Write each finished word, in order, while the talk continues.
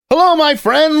Hello, my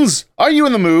friends! Are you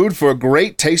in the mood for a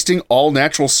great tasting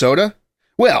all-natural soda?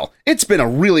 Well, it's been a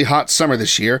really hot summer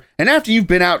this year, and after you've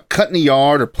been out cutting the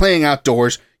yard or playing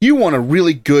outdoors, you want a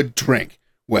really good drink.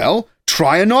 Well,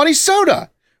 try a Naughty Soda!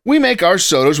 We make our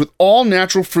sodas with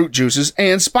all-natural fruit juices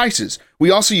and spices.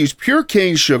 We also use pure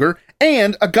cane sugar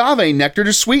and agave nectar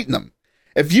to sweeten them.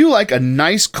 If you like a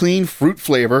nice, clean fruit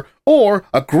flavor or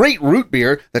a great root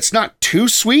beer that's not too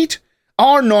sweet,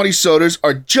 our Naughty Sodas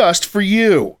are just for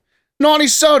you. Naughty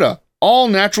Soda,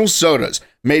 all-natural sodas,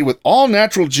 made with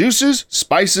all-natural juices,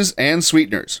 spices, and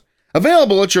sweeteners.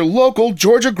 Available at your local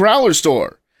Georgia Growler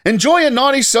store. Enjoy a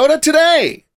Naughty Soda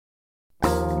today!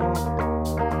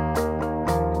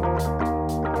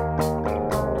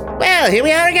 Well, here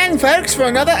we are again, folks, for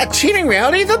another Achieving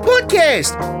Reality, the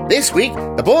podcast. This week,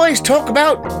 the boys talk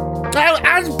about...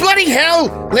 Oh, bloody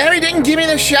hell! Larry didn't give me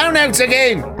the show notes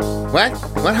again. What?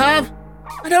 What, Harv?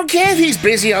 I don't care if he's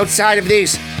busy outside of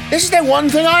this. This is the one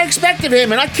thing I expect of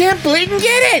him, and I can't bleed and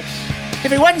get it.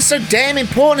 If he wasn't so damn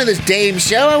important to this damn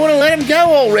show, I would have let him go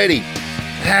already.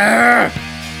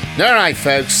 All right,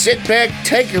 folks, sit back,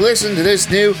 take a listen to this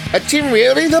new Achieving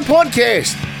Reality, the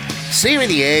podcast. See you at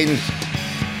the end.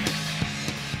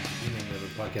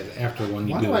 Podcast after one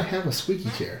you Why do do I it. have a squeaky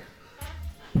chair?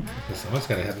 Because someone's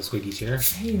got to have a squeaky chair.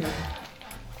 Hey, man.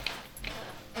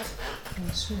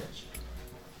 Switch.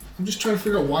 I'm just trying to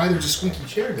figure out why there's a squeaky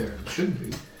chair there. It shouldn't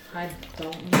be. I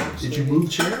don't know. Did you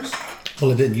move chairs?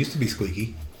 Well, it didn't used to be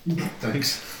squeaky.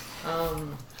 Thanks.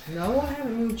 No, I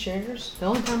haven't moved chairs. The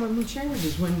only time I moved chairs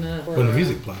is when the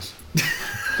music plays.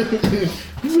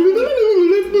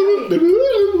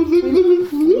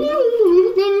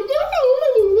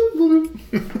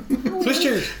 Switch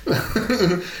chairs.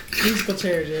 musical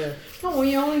chairs, yeah. No,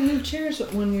 we only moved chairs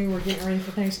when we were getting ready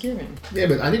for Thanksgiving. Yeah,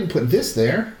 but I didn't put this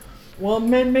there. Well,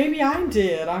 maybe I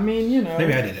did. I mean, you know.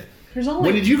 Maybe I did it. There's only.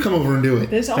 When did you come over and do it?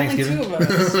 There's only two Thanksgiving? of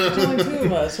us. There's only two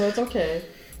of us, so it's okay.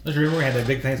 Don't you remember we had that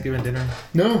big Thanksgiving dinner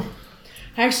No.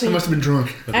 I Actually, must have been drunk.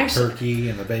 with Actually- the turkey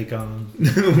and the bacon,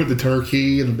 With the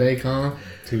turkey and the bacon.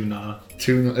 tuna?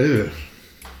 Tuna. Ugh.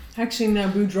 no,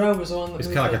 Boudreaux was the one that It's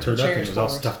moved kind of like a the turducken. It chairs was all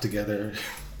for us. stuffed together.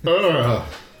 Ugh.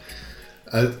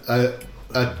 A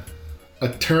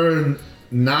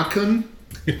turnacan?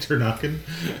 Turducken.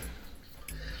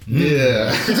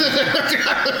 Yeah.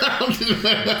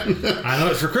 I know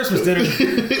it's for Christmas dinner.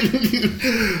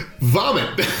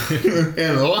 Vomit.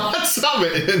 And lots of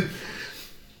it.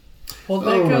 Well,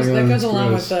 that Oh my goes God, that goes that's along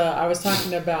gross. with I was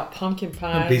talking about pumpkin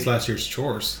pie. These last year's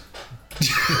chores.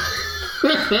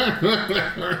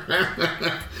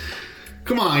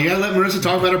 Come on, you gotta let Marissa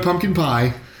talk about her pumpkin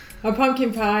pie. A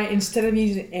pumpkin pie, instead of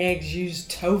using eggs, use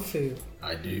tofu.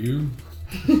 I do.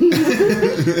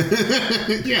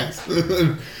 Yes.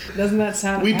 Doesn't that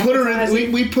sound We put her appetizing?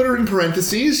 in we put her in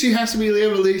parentheses. She has to be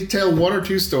able to tell one or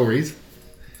two stories.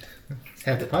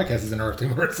 Half the podcast is interrupting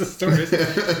Marissa's stories.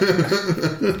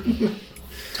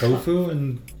 Tofu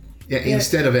and Yeah,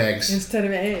 instead of eggs. Instead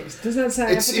of eggs. Does that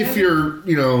sound It's if appetizing?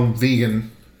 you're,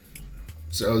 vegan.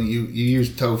 So you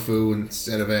use tofu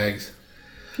instead of eggs.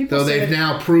 People Though say they've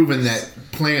now proven that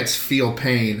plants feel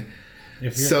pain.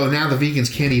 if you're So now the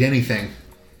vegans can't eat anything.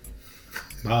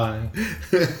 bye.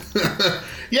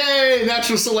 Yay!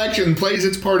 Natural selection plays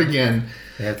its part again.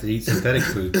 They have to eat synthetic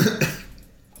food.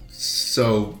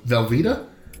 So Velveeta?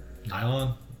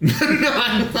 Nylon.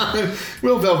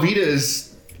 Well, Velveeta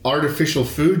is artificial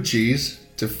food cheese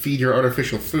to feed your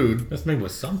artificial food. That's made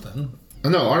with something. Oh,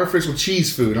 no, artificial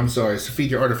cheese food. I'm sorry, it's to feed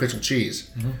your artificial cheese.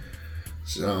 Mm-hmm.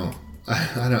 So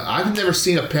I know I've never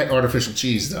seen a pet artificial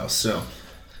cheese though. So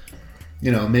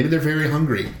maybe they're very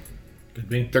hungry. Could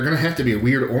be. They're gonna have to be a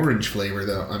weird orange flavor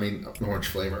though. I mean,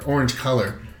 orange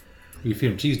color. You feed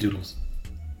them cheese doodles.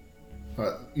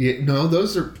 Yeah, no,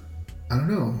 those are. I don't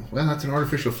know. Well, that's an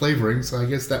artificial flavoring, so I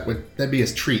guess that'd be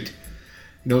his treat.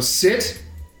 Sit,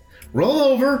 roll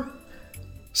over,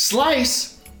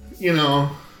 slice.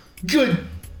 Good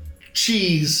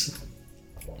cheese.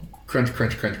 Crunch,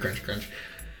 crunch, crunch, crunch, crunch.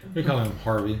 We call him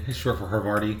Harvey. He's short for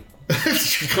Harvardy.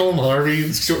 Call him Harvey.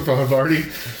 It's short for Harvardy.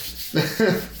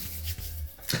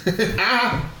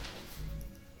 Ah!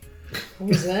 What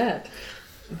was that?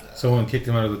 Someone kicked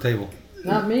him out of the table.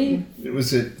 Not me. It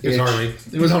was a. It was Harvey.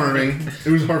 It was Harvey.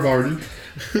 It was Harvardy.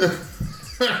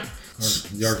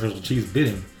 Or the artificial cheese bit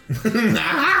him.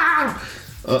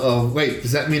 Uh-oh. Wait,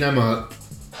 does that mean I'm a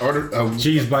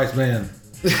Cheese bites man.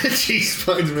 cheese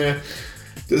spice man?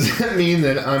 Does that mean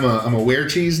that I'm a wear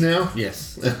cheese now?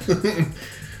 Yes.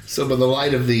 So by the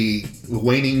light of the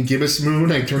waning gibbous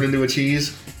moon, I turn into a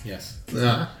cheese? Yes.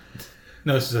 Ah.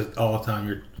 No, this is all the time.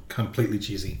 You're completely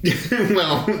cheesy.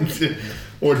 Well,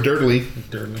 or dirtily.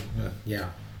 Dirty. Yeah.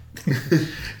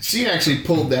 She actually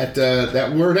pulled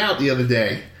that word out the other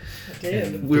day. I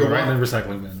did. We were right in the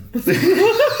recycling bin.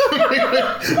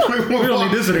 we We don't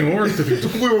need this anymore. we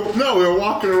were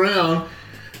walking around,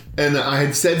 and I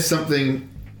had said something,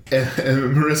 and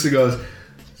Marissa goes,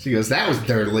 that was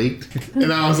dirty.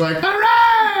 And I was like, all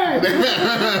right!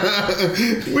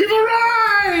 We've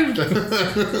arrived!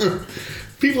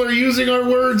 People are using our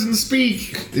words in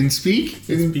speak. In speak?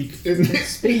 In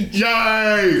Speech.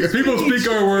 Yay! People speak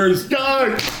our words.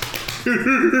 Yay!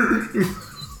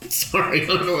 Sorry, I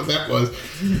don't know what that was.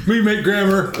 We make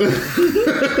grammar.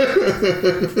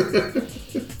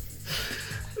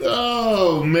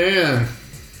 Oh, man.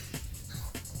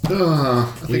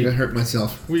 Oh, I think I hurt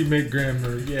myself. We make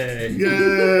grammar. Yay.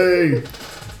 Yay!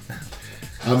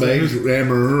 I make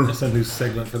grammar. That's a new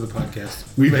segment for the podcast.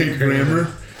 We make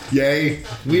grammar. Yay!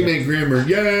 We make grammar.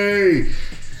 Yay!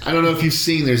 I don't know if you've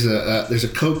seen. There's a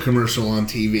Coke commercial on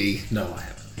TV. No, I haven't.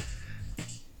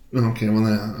 Okay, well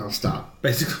then I'll stop.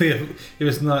 Basically, if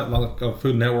it's not like a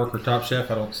Food Network or Top Chef,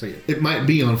 I don't see it. It might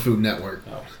be on Food Network.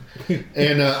 Oh.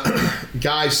 And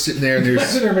guys sitting there, and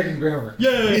That's there's they're making grammar.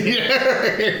 Yay!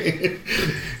 yeah.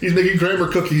 He's making grammar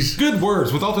cookies. Good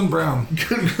words with Alton Brown.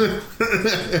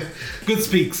 Good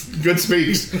speaks. Good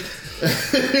speaks.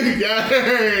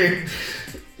 Yay!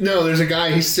 No, there's a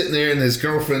guy, he's sitting there and his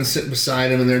girlfriend's sitting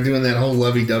beside him and they're doing that whole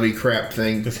lovey-dovey crap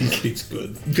thing. Because he speaks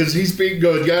good. Because he speaks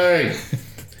good, yay!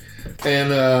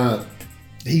 And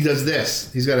he does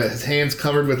this. He's got his hands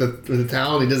covered with a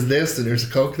towel and he does this and there's a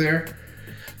Coke there.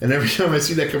 And every time I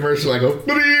see that commercial, I go,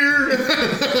 beer!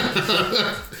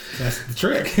 That's the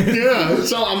trick. Yeah,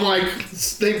 so I'm like,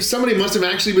 somebody must have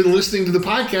actually been listening to the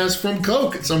podcast from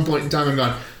Coke at some point in time and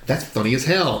gone, that's funny as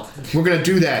hell. We're going to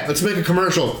do that. Let's make a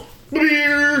commercial.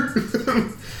 Beer!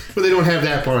 But they don't have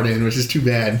that part in, which is too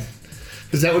bad.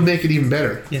 Because that would make it even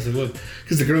better. Yes, it would.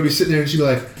 Because the girl would be sitting there and she'd be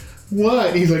like, what?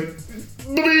 And he's like,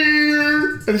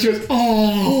 beer! And she goes,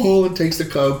 oh, and takes the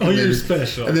Coke. Oh, and you're then,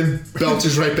 special. And then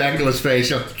belches right back into his face.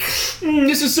 You know,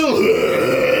 this is so...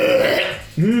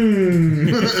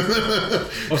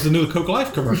 What's the new Coke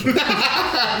Life commercial?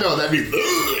 No, that'd be...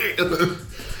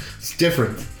 It's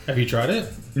different. Have you tried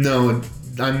it? No,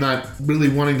 I'm not really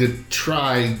wanting to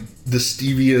try the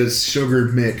stevia sugar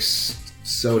mix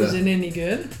soda. Is it any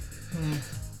good?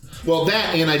 Well,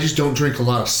 that and I just don't drink a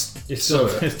lot of It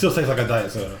soda. still tastes like a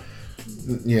diet soda.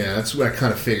 Yeah, that's what I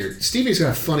kind of figured. Stevia's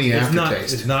got a funny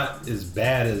aftertaste. It's not as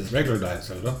bad as regular diet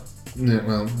soda. Yeah,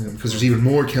 well, because there's even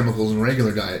more chemicals in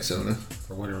regular diet soda.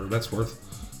 Or whatever that's worth.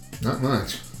 Not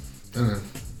much. I don't know.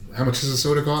 How much does a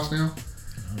soda cost now?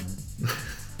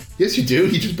 Yes, you do.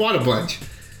 You just bought a bunch.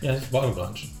 Yeah, I just bought a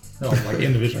bunch. No, like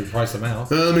individually price them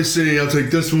out. Let me see. I'll take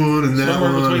this one and that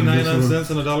Somewhere one. between and this 99 one. cents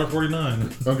and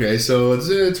 $1.49. Okay, so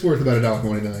it's worth about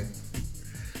 $1.49.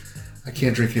 I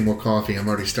can't drink any more coffee. I'm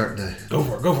already starting to. Go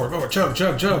for it. Chug.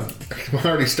 I'm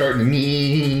already starting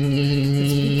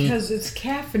to. Because it's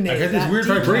caffeinated. I got this not weird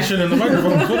vibration in the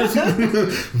microphone. What is it?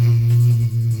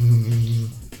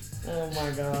 Oh my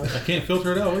god. I can't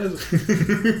filter it out. What is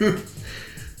it?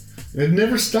 It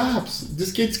never stops. It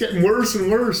just keeps getting worse and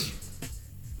worse.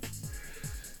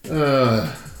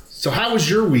 So how was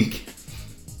your week?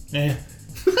 Eh.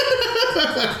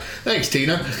 Thanks,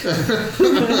 Tina.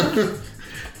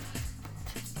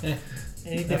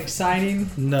 Anything exciting?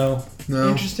 No.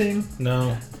 Interesting?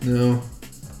 No. Are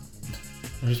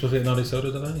you supposed to get naughty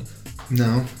soda tonight?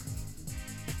 No.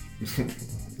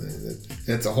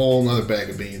 That's a whole nother bag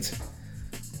of beans.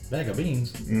 Bag of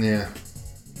beans. Yeah.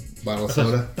 Bottle of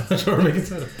soda. That's what we're making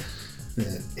soda.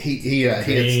 He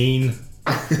Bean.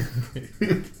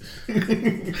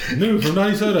 New from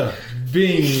Naughty Soda.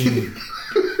 Bean.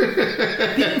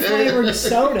 Bean flavored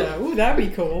soda. Ooh, that'd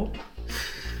be cool.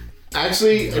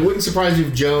 Actually, it wouldn't surprise you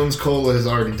if Jones Cola has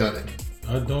already done it.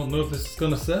 I don't know if this is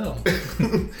going to sell.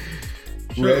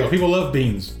 Sure, Red. people love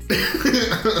beans.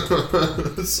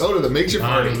 Soda that makes you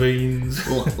Lima party. beans.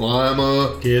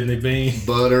 Lima, Kidney bean.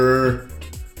 butter,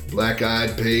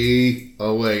 black-eyed pea.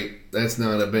 Oh, wait. That's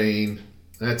not a bean.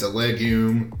 That's a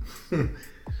legume.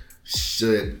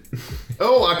 Shit.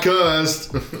 Oh, I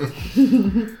cussed.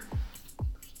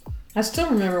 I still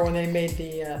remember when they made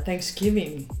the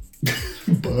Thanksgiving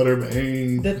Butter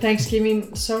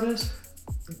bean. sodas.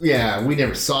 Yeah, we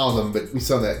never saw them, but we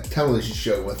saw that television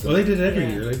show with them. Well, they did it every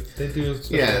Yeah. year. They do a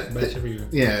special Yeah, batch every year.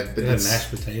 Yeah, but They had it's, mashed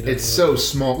potatoes. it's so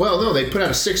small. Well, no, they put out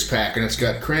a 6-pack, and it's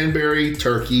got cranberry,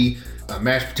 turkey,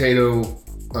 mashed potato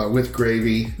with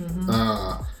gravy,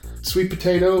 sweet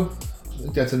potato. I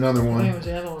think that's another one. What was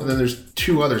the other one? And then there's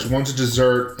 2 others. One's a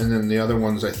dessert, and then the other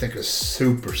one's, I think, a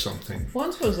soup or something.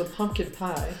 Once was the pumpkin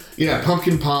pie. Yeah,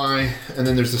 pumpkin pie, and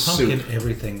then there's the Pumpkin soup.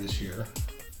 everything this year.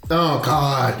 Oh,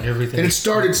 God. Everything. And it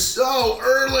started so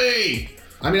early.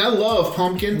 I mean, I love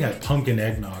pumpkin. You got pumpkin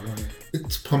eggnog.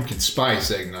 It's pumpkin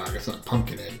spice eggnog. It's not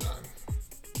pumpkin eggnog.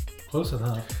 Close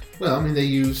enough. Well, I mean, they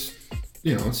use,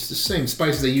 it's the same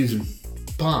spices they use in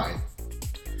pie.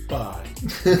 Bye.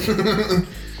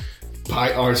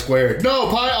 Pi r squared. No,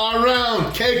 pi r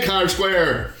round. Cake r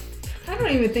squared. I don't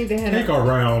even think they had. Cake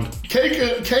around. Cake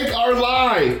r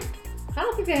lie. I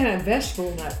don't think they had a vegetable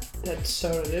in that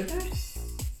soda, did they?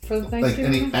 For the Like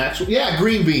Thanksgiving. any actual,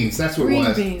 green beans. That's what Green it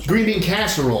was. beans. Green bean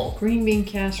casserole. Green bean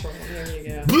casserole. There you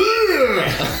go.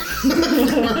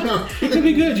 It could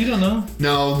be good. You don't know.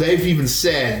 No, they've even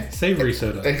said, Savory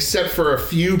soda. except for a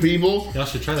few people, Y'all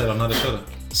should try that on Not a Soda.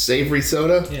 savory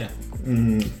soda. Yeah.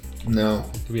 No.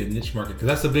 It could be a niche market. Because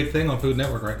that's the big thing on Food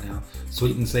Network right now.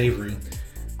 Sweet and savory.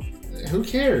 Who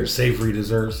cares? Savory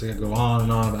desserts. They go on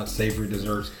and on about savory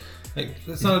desserts. Like,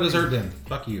 it's not a dessert then.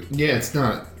 Fuck you. Yeah, it's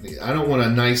not. I don't want a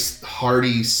nice,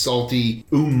 hearty, salty,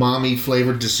 umami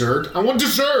flavored dessert. I want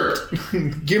dessert.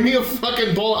 Give me a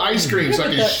fucking bowl of ice cream so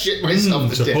I can shit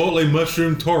myself to death. Chipotle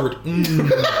mushroom tart.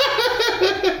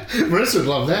 Marissa would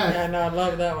love that. Yeah, no, I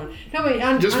love that one. No, wait,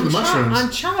 on, Just on, for the mushrooms.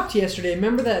 on Chopped yesterday,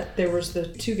 remember that there was the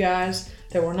two guys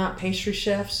that were not pastry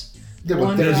chefs? There were-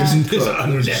 One there's guy- just- There's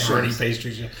There's never any chefs.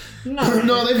 pastry chef. No,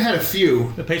 No, they've had a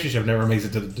few. The pastry chef never makes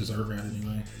it to the dessert round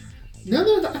anyway.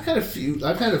 No, I've had a few.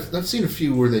 I've seen a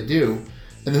few where they do,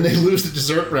 and then they lose the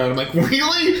dessert round. I'm like,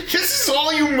 really? This is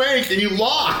all you make, and you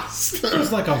lost.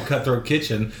 It's like on Cutthroat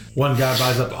Kitchen. One guy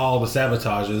buys up all the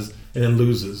sabotages and then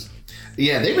loses.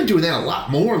 Yeah, they've been doing that a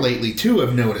lot more lately too.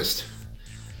 I've noticed.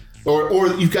 Or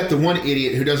you've got the one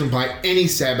idiot who doesn't buy any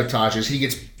sabotages. He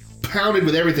gets pounded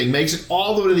with everything, makes it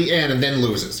all the way to the end, and then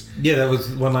loses. Yeah, that was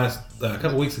one last a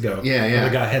couple weeks ago. Yeah, yeah. Where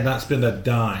the guy had not spent a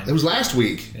dime. It was last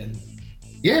week. And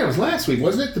Yeah, it was last week,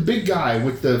 wasn't it? The big guy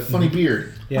with the funny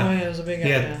beard. yeah, Oh, yeah, it was a big he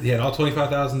guy, had, he had all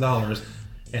 $25,000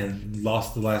 and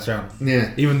lost the last round.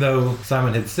 Yeah, Even though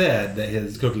Simon had said that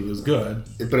his cookie was good,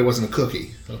 but it wasn't a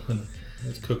cookie. so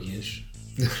it's cookie-ish.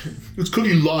 It's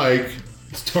cookie-like.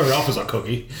 It started off as a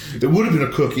cookie. It would have been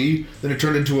a cookie, then it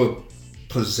turned into a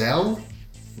pizzelle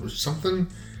or something.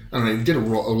 I don't know. He did a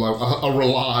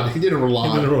roulade. He did a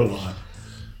roulade. A roulade.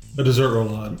 A dessert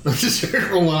roulade.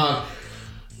 Dessert roulade.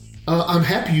 I'm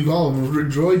happy you all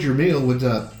enjoyed your meal. Would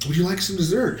you like some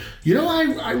dessert? You know,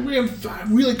 I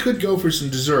really could go for some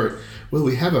dessert. Well,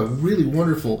 we have a really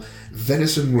wonderful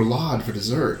venison roulade for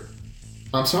dessert.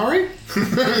 I'm sorry?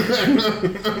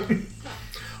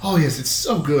 Oh, yes, it's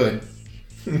so good.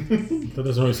 That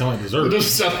doesn't really sound like It dessert. doesn't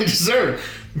sound like dessert.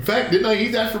 In fact, didn't I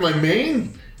eat that for my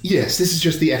main? Yes, this is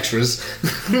just the extras.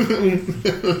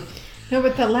 No,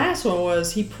 but the last one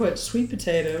was he put sweet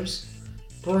potatoes,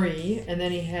 brie, and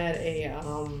then he had a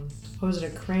what was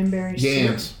it, a cranberry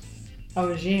Yams. soup? Oh,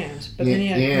 it was yams. But then he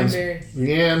had Yams. cranberry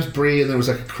Yams, brie, and there was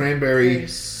like a cranberry.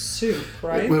 soup,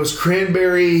 right? It was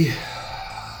cranberry.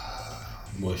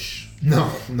 Mush.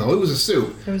 No, it was a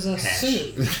soup. It was a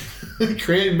soup.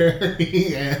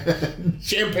 Cranberry and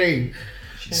champagne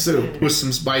soup with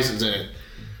some spices in it.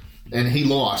 And he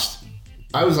lost.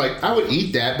 I was like, I would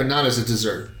eat that, but not as a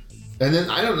dessert. And then,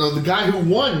 I don't know, the guy who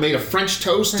won made a French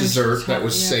toast dessert that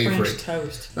was savory. French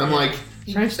toast. I'm like,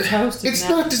 French toast. it's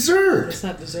not dessert. It's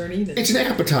not dessert either. It's an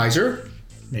appetizer.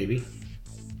 Maybe.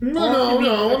 No. Or it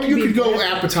I mean, could you be could go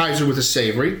appetizer. appetizer with a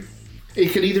savory. It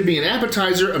could either be an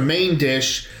appetizer, a main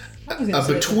dish, I was a gonna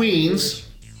say betweens.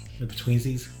 The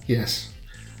betweensies. Yes.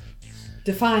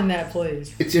 Define that,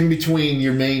 please. It's in between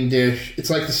your main dish. It's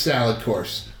like the salad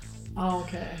course. Oh,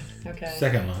 okay. Okay.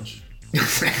 Second lunch.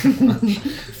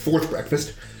 Fourth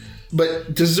breakfast.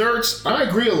 But desserts, I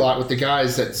agree a lot with the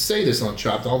guys that say this on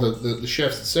Chopped, all the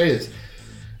chefs that say this.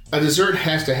 A dessert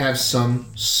has to have some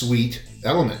sweet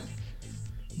element.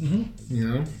 Mm-hmm. You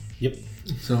know? Yep.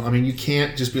 So, I mean, you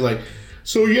can't just be like,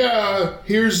 so yeah,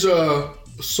 here's a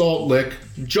salt lick.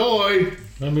 Enjoy!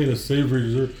 I made a savory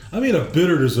dessert. I made a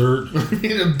bitter dessert.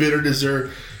 In a bitter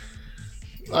dessert.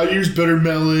 I use bitter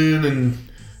melon and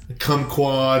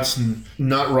kumquats and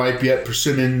not ripe yet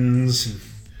persimmons.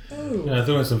 Ooh. And I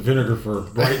threw in some vinegar for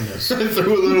brightness. I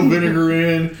threw a little vinegar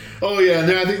in. Oh yeah, and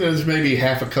then I think there's maybe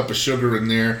half a cup of sugar in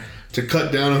there to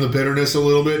cut down on the bitterness a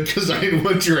little bit because I didn't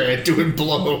want your head to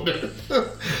implode.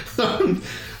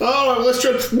 Oh, let's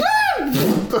try.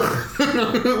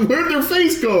 Where'd their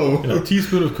face go? And a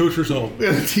teaspoon of kosher salt.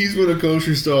 A teaspoon of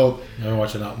kosher salt. I'm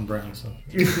watching Alton Brown, so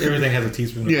everything has a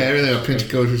teaspoon of Yeah, everything a pinch of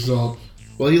kosher salt.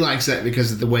 Well, he likes that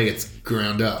because of the way it's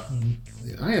ground up.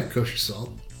 I have kosher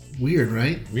salt. Weird,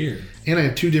 right? Weird. And I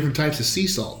have two different types of sea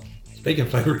salt. Bacon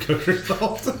flavored kosher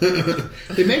salt.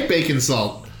 They make bacon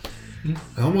salt.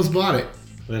 I almost bought it.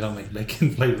 They don't make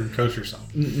bacon flavored kosher sauce.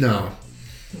 No.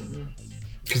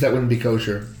 Because that wouldn't be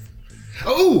kosher.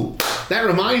 Oh! That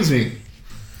reminds me.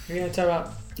 You're going to talk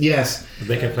about... Yes. The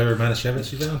bacon flavored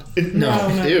Manischewitz you found? No.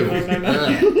 Ew.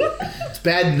 No. It's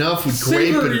bad enough with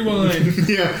grape Savory wine.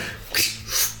 Yeah.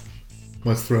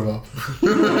 Let's throw up.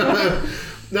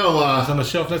 No, It's on the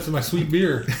shelf next to my sweet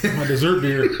beer. My dessert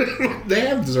beer. they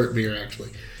have dessert beer, actually.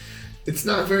 It's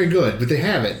not very good, but they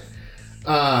have it.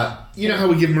 You know how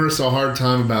we give Marissa a hard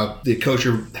time about the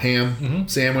kosher ham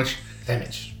sandwich?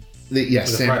 Sandwich.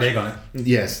 Yes, With a sandwich. fried egg on it.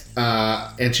 Yes,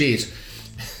 and cheese.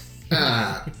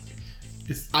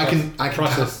 It's I can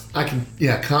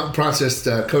processed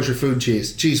kosher food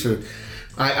cheese food.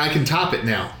 I can top it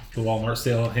now. The Walmart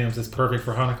sale hams is perfect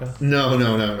for Hanukkah. No.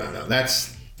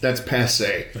 That's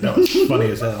passe. But that was funny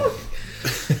as hell.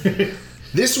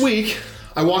 This week,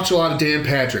 I watch a lot of Dan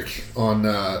Patrick on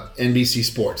NBC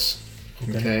Sports.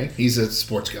 Okay, he's a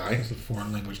sports guy. It's a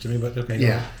foreign language to me, but okay.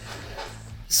 Yeah.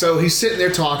 So he's sitting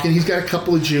there talking. He's got a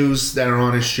couple of Jews that are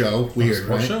on his show. Weird,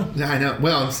 sports right? show? I know.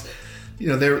 Well, it's,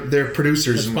 they're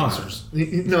producers. They're sponsors.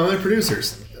 No, they're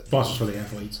producers, Sponsors for the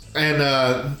athletes. and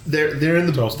they're in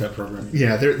the 12-step program.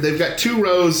 yeah. They've got two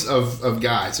rows of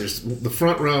guys. There's the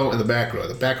front row and the back row.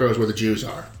 The back row is where the Jews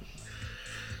are.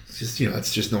 It's just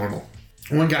it's just normal.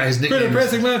 One guy, his Quit nickname is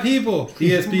impressing my people.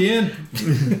 ESPN.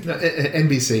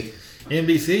 NBC.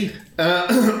 NBC.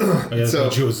 Oh, yeah, So-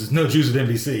 no Jews at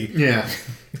NBC. Yeah.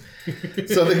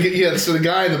 So the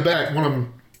guy in the back, one of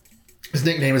them, his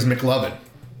nickname is McLovin,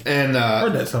 and I've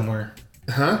heard that somewhere.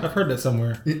 huh? I've heard that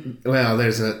somewhere. Well,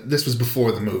 this was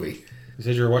before the movie. You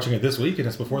said you were watching it this week and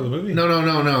it's before the movie? No.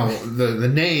 The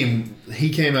name, he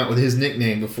came out with his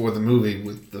nickname before the movie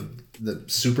with the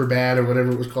Super Bad or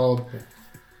whatever it was called.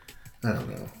 I don't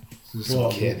know. Just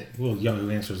some kid. We'll young who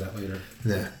answers that later.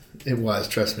 Yeah, it was.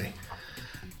 Trust me.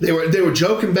 They were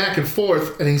joking back and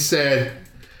forth, and he said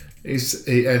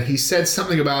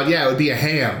something about it would be a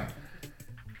ham,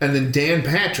 and then Dan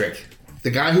Patrick,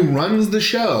 the guy who runs the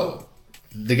show,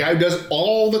 the guy who does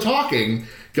all the talking,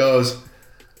 goes,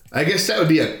 I guess that would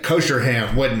be a kosher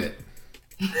ham, wouldn't it?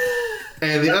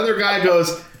 And the other guy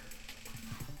goes,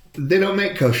 they don't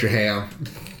make kosher ham.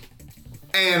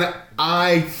 And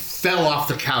I fell off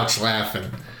the couch laughing.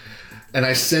 And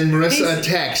I send Marissa a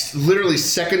text literally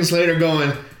seconds later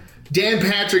going, Dan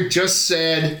Patrick just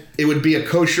said it would be a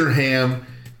kosher ham.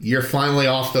 You're finally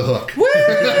off the hook.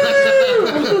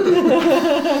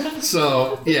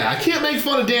 So, yeah, I can't make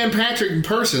fun of Dan Patrick in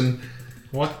person.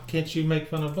 Why can't you make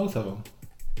fun of both of them?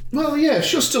 Well, yeah,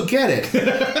 she'll still get it.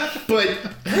 But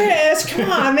Chris, come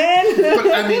on, man.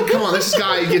 I mean, come on, this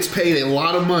guy gets paid a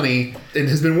lot of money and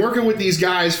has been working with these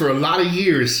guys for a lot of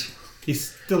years.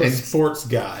 He's still a sports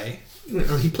guy.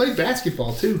 He played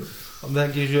basketball, too.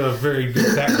 That gives you a very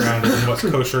good background on what's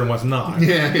kosher and what's not.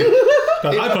 Yeah.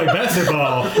 'Cause I play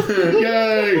basketball.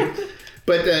 Yay!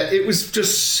 But it was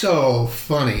just so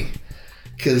funny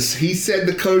because he said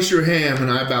the kosher ham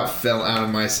and I about fell out of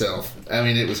myself. I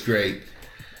mean, it was great.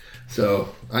 So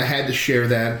I had to share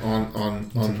that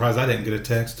on Surprised I didn't get a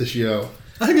text. the show.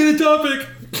 I get a topic.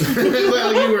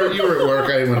 Well, you were at work.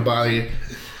 I didn't want to bother you.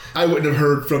 I wouldn't have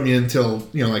heard from you until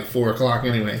like 4 o'clock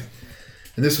anyway.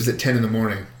 And this was at 10 in the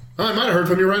morning. Oh, I might have heard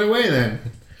from you right away then.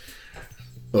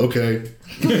 Okay.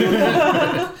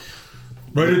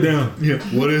 Write it down. Yeah.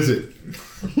 What is it?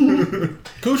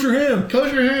 Kosher ham.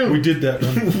 Kosher ham. We did that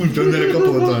one. We've done that a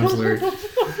couple of times, Larry.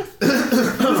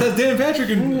 This has Dan Patrick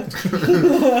in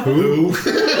Who?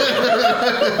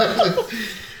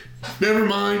 Never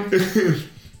mind.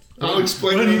 I'll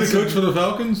explain Wasn't he it. the coach for the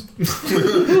Falcons?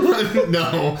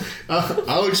 No.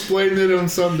 I'll explain it on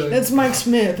Sunday. That's Mike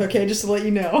Smith, okay, just to let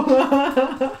you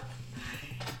know.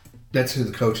 That's who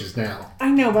the coach is now.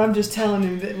 I know, but I'm just telling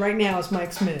him that right now it's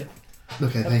Mike Smith,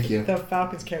 Okay, thank you. the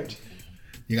Falcons coach.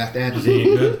 You got that? Is he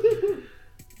good?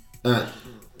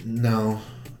 No.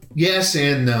 Yes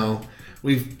and no.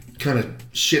 We've kind of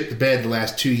shit the bed the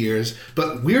last 2 years,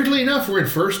 but weirdly enough, we're in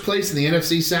first place in the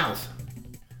NFC South.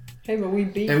 Hey, but we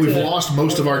beat. And we've lost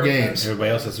most of our games. Everybody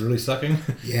else is really sucking.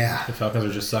 Yeah. The Falcons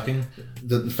are just sucking.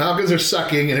 The Falcons are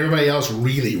sucking, and everybody else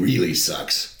really, really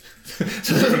sucks.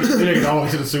 So they get all the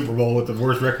way to the Super Bowl with the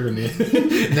worst record in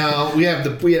the. No, we have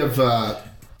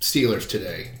Steelers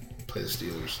today. Play the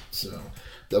Steelers, so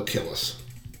they'll kill us.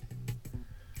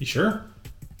 You sure?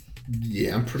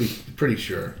 Yeah, I'm pretty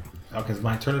sure. Falcons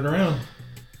might turn it around.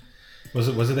 Was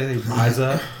it they rise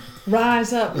up?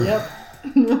 Rise up, yep.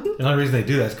 The only reason they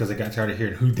do that is because they got tired of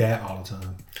hearing "who dat" all the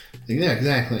time. Yeah,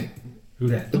 exactly. Who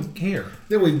dat? Don't care.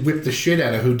 Then we whipped the shit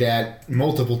out of who dat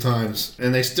multiple times,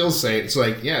 and they still say it. It's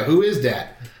like, yeah, who is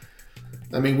dat?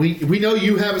 I mean, we know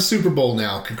you have a Super Bowl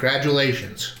now.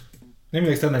 Congratulations. Maybe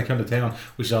next time they come to town,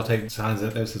 we should all take signs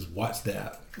that says, "What's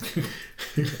that?"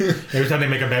 Every time they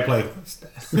make a bad play, what's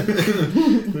that?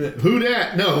 Who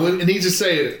dat? No, it needs to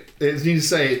say,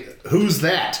 who's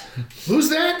that? Who's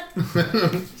that?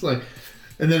 It's like,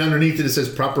 and then underneath it says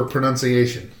proper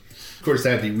pronunciation. Of course,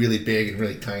 that'd be really big and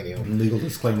really tiny. Legal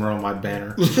disclaimer on my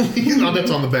banner. Oh,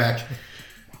 that's on the back.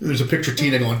 There's a picture of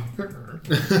Tina going.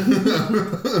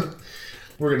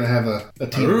 We're gonna have a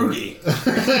Tina. Rugi.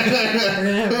 We're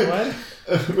gonna have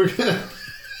what? We're gonna.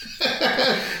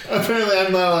 Apparently,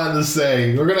 I'm not allowed to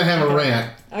say. We're gonna have a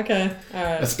rant, Okay, all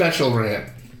a right. special rant.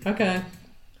 Okay.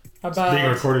 It's being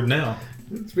About recorded now.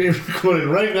 It's being recorded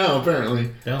right now.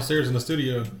 Apparently, Downstairs in the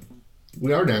studio.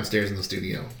 we are downstairs in the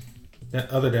studio. That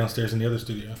other downstairs in the other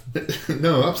studio.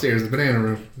 No, upstairs, the banana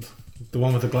room. The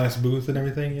one with the glass booth and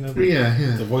everything, you know? Yeah.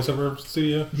 The voiceover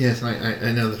studio. Yes,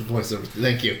 I know the voiceover.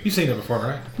 Thank you. You've seen it before,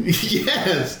 right?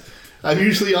 Yes, I'm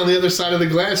usually on the other side of the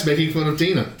glass making fun of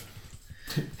Tina,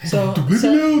 so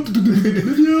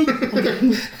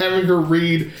having her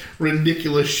read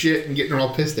ridiculous shit and getting her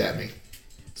all pissed at me.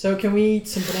 so can we eat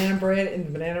some banana bread in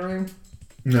the banana room?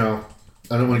 No,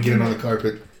 I don't want to get it on the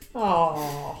carpet.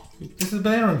 Oh. This is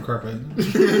banana room carpet.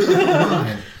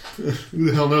 Fine. Who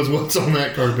the hell knows what's on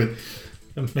that carpet?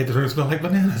 Make the room smell like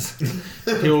bananas.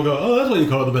 People will go, "Oh, that's what you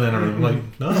call it, the banana room." I'm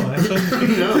like, no, actually,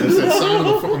 No, it's that sign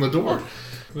on the door.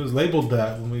 it was labeled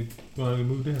that when we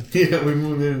moved in. Yeah, we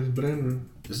moved in the banana room.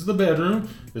 This is the bedroom.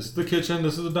 This is the kitchen.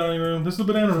 This is the dining room. This is the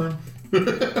banana room.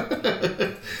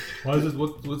 Why is it?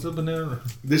 What's the banana room?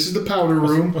 This is the powder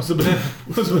room. What's the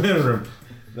banana room?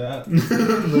 That.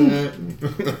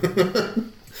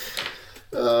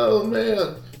 Oh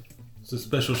man, It's a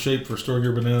special shape for storing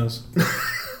your bananas.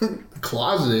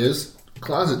 Closet's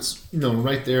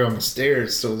right there on the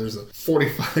stairs. So there's a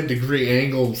 45-degree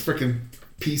angle freaking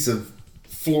piece of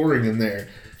flooring in there.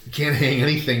 You can't hang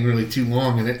anything really too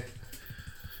long in it.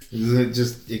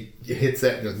 It hits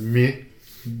that and goes meh,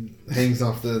 hangs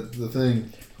off the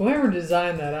thing. Whoever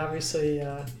designed that obviously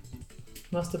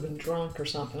must have been drunk or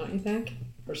something, don't you think?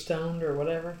 Or stoned or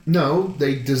whatever. No,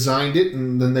 they designed it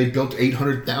and then they built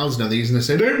 800,000 of these and they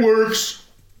said, it works.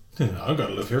 I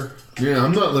gotta live here. Yeah,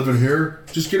 I'm not living here.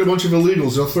 Just get a bunch of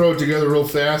illegals. They'll throw it together real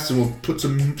fast and we'll put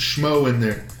some schmo in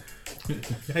there.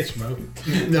 Hey, Schmo.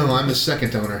 No, I'm the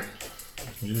second owner.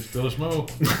 You just feel a Schmo.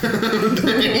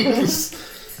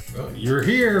 Thanks. Well, you're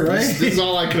here, right? This is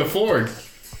all I can afford.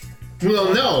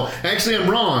 Well, no, actually I'm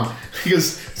wrong.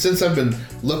 Because since I've been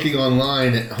looking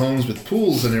online at homes with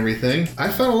pools and everything, I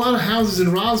found a lot of houses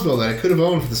in Roswell that I could have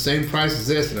owned for the same price as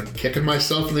this, and I'm kicking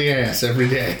myself in the ass every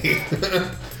day.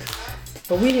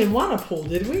 But we didn't want a pool,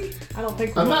 did we? I don't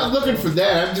think we I'm not wanted a looking pool. for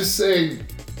that. I'm just saying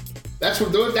that's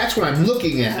what I'm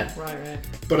looking at. Right.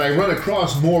 But I run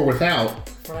across more without.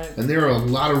 Right. And there are a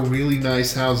lot of really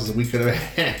nice houses that we could have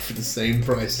had for the same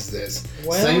price as this.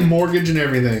 Well- Same mortgage and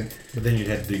everything. But then you'd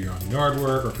have to do your own yard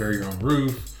work, repair your own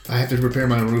roof. I have to repair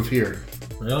my own roof here.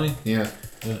 Really? Yeah.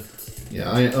 Yeah.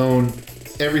 Yeah, I own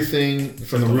everything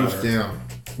from the Except the roof ladder. down.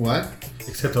 What?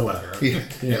 Except a ladder.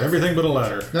 Yeah. Everything but a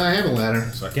ladder. No, I have a ladder.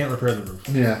 So I can't repair the roof.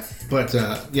 Yeah. But,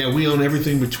 we own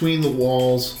everything between the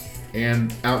walls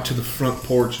and out to the front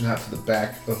porch and out to the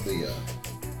back of the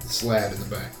slab in the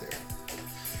back there.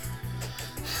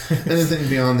 Anything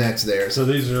beyond that's theirs. So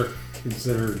these are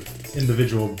considered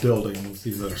individual buildings,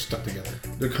 these that are stuck together.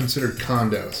 They're considered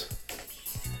condos.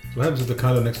 So what happens if the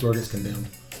condo next door gets condemned?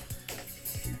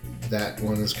 That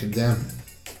one is condemned.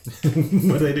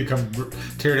 Would they do come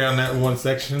tear down that one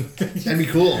section? That'd be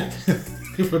cool.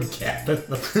 Put cap it.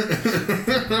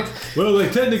 Well, they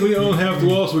technically own half the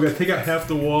wall, so we got to take out half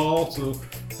the wall. So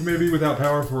we may be without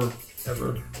power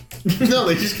forever. No,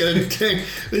 they just gotta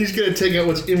take out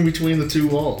what's in between the two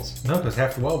walls. No, because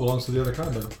half the wall belongs to the other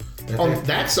condo. They have, On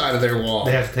that side of their wall.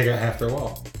 they have to take out half their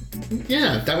wall.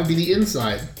 Yeah, that would be the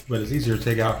inside. But it's easier to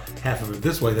take out half of it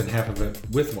this way than half of it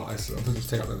widthwise. So I'll just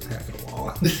take out those half of the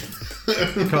wall.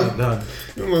 Call it done.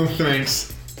 Well,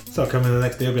 thanks. So I'll come in the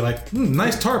next day and be like,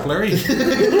 nice tarp, Larry.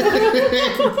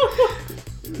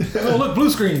 Oh, look, blue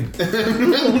screen.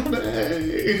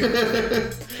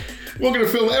 We're gonna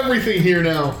film everything here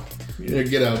now. Yeah,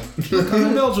 get out. I'm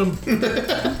in Belgium.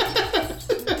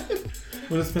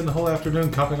 We'll spend the whole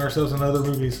afternoon copying ourselves in other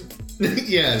movies.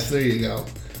 Yes, there you go.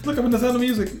 Look, I'm in the Sound of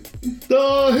Music.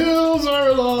 The hills are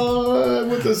alive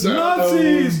with the sound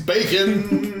Nazis! of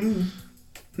bacon.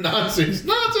 Nazis!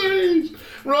 Nazis!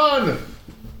 Run!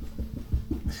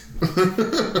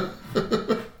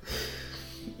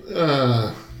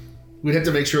 We'd have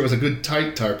to make sure it was a good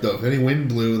tight tarp, though. If any wind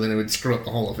blew, then it would screw up the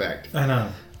whole effect. I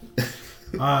know.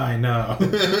 I know.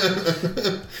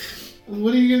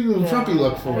 What are you getting the frumpy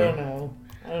look for? I don't know.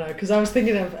 Because I was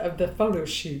thinking of the photo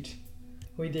shoot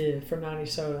we did for Naughty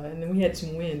Soda, and then we had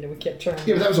some wind, and we kept trying.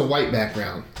 Yeah, but that was a white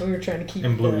background. We were trying to keep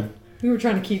And blue. We were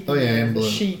trying to keep and the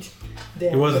sheet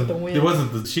down It wasn't. with the wind. It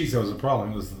wasn't the sheets that was the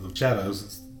problem. It was the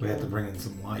shadows. We had to bring in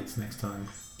some lights next time.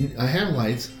 I have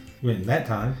lights. When that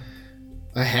time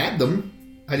I had them.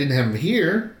 I didn't have them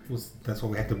here. that's what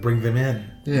we had to bring them in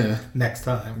Yeah. next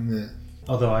time. Yeah.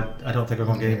 Although I don't think we're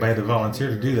gonna get anybody to volunteer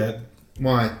to do that.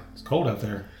 Why? It's cold out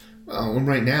there. Oh,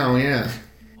 right now, yeah.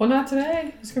 Well, not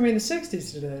today. It's gonna be in the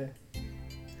 60s today.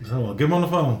 Oh well, get them on the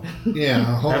phone. Yeah,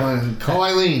 hold on. Call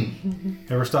Eileen.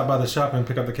 Ever stop by the shop and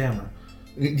pick up the camera?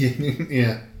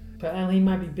 Yeah. But Eileen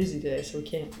might be busy today, so we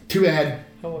can't. Too bad.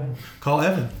 Oh well. Call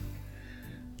Evan.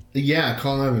 Yeah,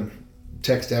 call Evan.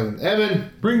 Text Evan.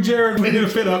 Evan! Bring Jared. We need a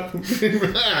fit up. Hey,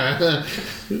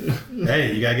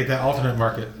 you gotta get that alternate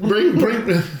market. bring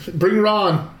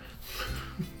Ron.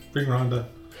 Bring Rhonda.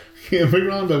 Yeah, bring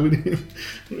Rhonda.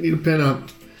 We need a pin up.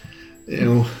 You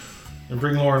know. And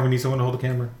bring Lauren. We need someone to hold the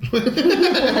camera.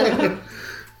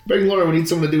 Bring Laura. We need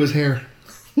someone to do his hair.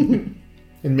 And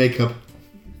makeup.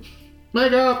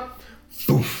 Makeup!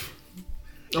 Poof.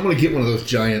 I'm gonna get one of those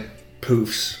giant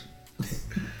poofs.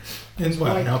 And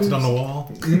what? White Mounted on the poofs.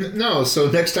 wall. No, so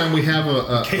next time we have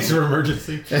a Case of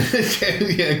emergency.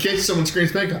 yeah, in case someone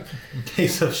screams makeup.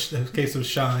 Case of shine. In case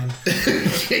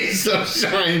of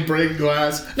shine, break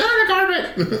glass. No, the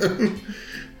carpet!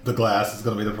 The glass is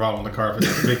gonna be the problem on the carpet.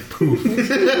 It's a big poof.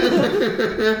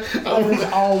 Oh, there's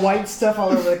all white stuff all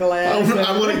over the glass.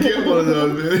 I want to get one of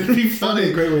those, man. It'd be That'd be a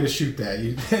funny. great way to shoot that.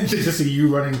 You just see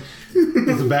you running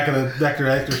to the back of the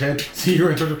actor's head. See you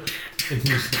running and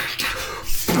you just,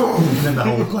 and then the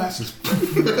whole glass is.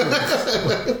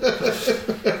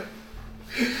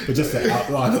 But just the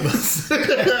outline of us.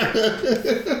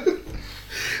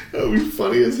 That would be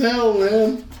funny as hell,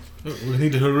 man. We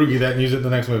need to Harugi that and use it in the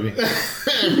next movie.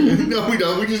 No, we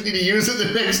don't. We just need to use it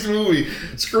in the next movie.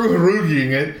 Screw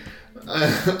Harugiing it.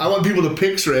 I want people to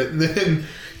picture it, and then,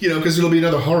 because it'll be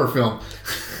another horror film.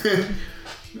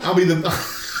 I'll be the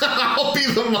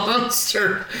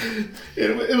monster.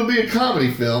 It'll be a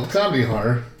comedy film, comedy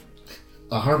horror,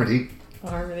 a harmony,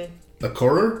 Harmony. a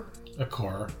horror. A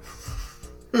car.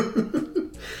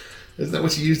 Isn't that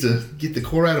what you use to get the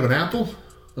core out of an apple?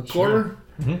 A quarter?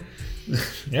 Mm-hmm.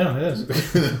 Yeah, it is.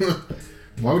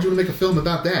 Why would you want to make a film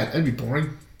about that? That'd be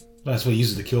boring. That's what he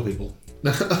uses to kill people.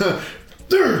 Look at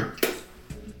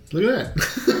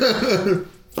that.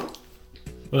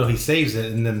 Well, he saves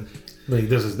it, and then when he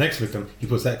does his next victim, he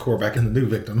puts that core back in the new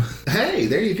victim. Hey,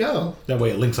 there you go. That way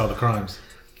it links all the crimes.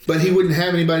 But he wouldn't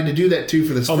have anybody to do that to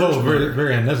for this Although first very, murder.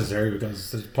 very unnecessary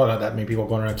because there's probably not that many people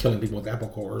going around killing people with apple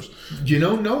cores. You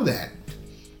don't know that.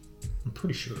 I'm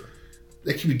pretty sure.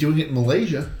 They could be doing it in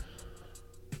Malaysia.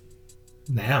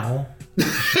 Now. Now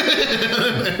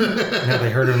they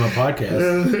heard it on the podcast.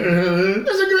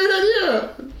 That's a great idea.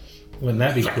 Wouldn't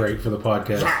that be great for the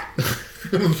podcast?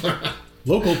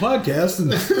 Local podcast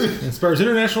and inspires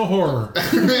international horror.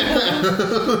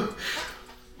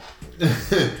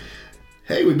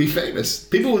 Hey, we'd be famous.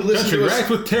 People would listen Country to us. racked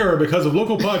with terror because of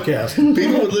local podcast.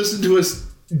 People would listen to us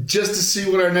just to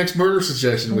see what our next murder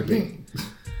suggestion would be.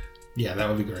 Yeah, that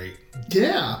would be great.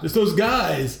 Yeah. It's those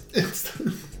guys.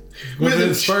 We With have to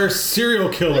inspire serial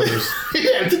killers. we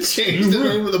have to change the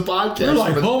name of the podcast. We're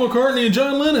like Paul McCartney and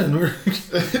John Lennon.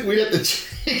 We have to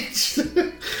change.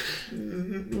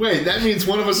 Wait, that means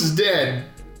one of us is dead.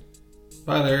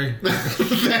 Bye, Larry.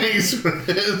 Thanks,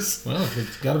 Chris. Well,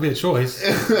 it's got to be a choice.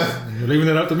 You're leaving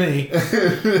it up to me.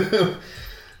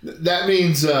 That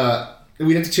means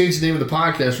we'd have to change the name of the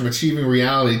podcast from Achieving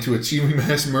Reality to Achieving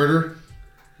Mass Murder.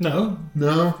 No,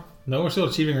 No? we're still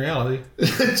achieving reality.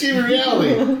 Achieving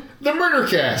Reality. The Murder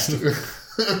Cast.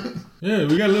 Yeah,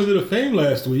 we got a little bit of fame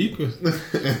last week with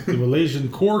the Malaysian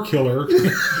core killer.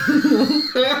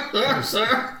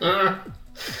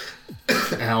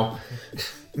 Ow.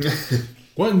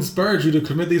 What inspired you to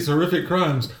commit these horrific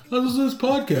crimes? Oh, this is this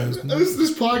podcast.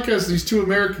 This podcast, these two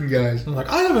American guys. I'm like,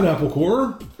 I have an apple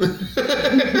core.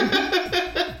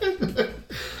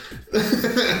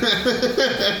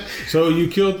 So you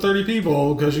killed 30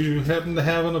 people because you happen to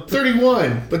have an...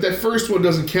 31, but that first one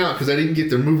doesn't count because I didn't get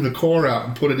to move the core out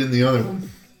and put it in the other one.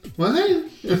 What?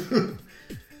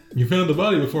 You found the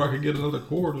body before I could get another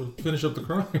core to finish up the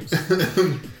crimes.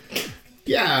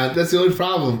 Yeah, that's the only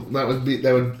problem. That would I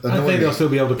annoy think me. they'll still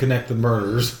be able to connect the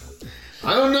murders.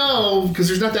 I don't know because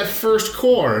there's not that first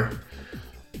core.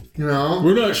 You know,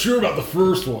 We're not sure about the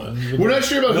first one. we're not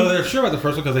sure about. No, they're sure about the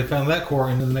first one because they found that core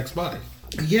in the next body.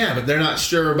 Yeah, but they're not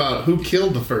sure about who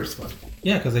killed the first one.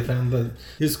 Yeah, because they found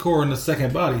his core in the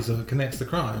second body, so it connects the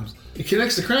crimes. It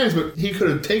connects the crimes, but he could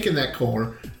have taken that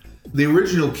core. The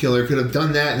original killer could have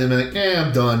done that and then been like,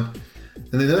 I'm done.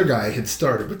 And then the other guy had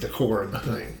started with the core and the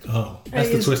thing. Oh, that's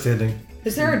Hey, the twist ending.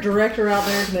 Is there a director out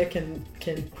there that can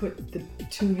put the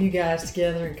two of you guys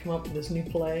together and come up with this new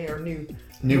play or new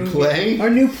movie? Play? Or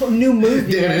new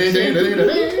movie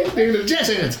actually, Jazz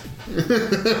hands.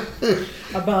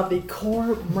 about the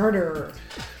core murderer?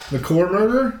 The core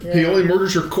murder? Yeah. He only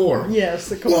murders your core. Yes,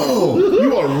 the core. Whoa!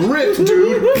 You are ripped,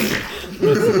 dude.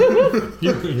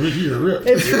 You're ripped.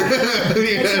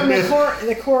 It's from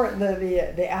the core,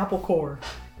 the apple core.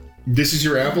 This is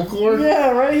your apple core?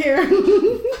 Yeah, right here.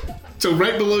 So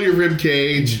right below your rib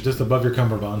cage, Just above your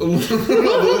cummerbund. a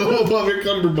little above your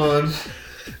cummerbund,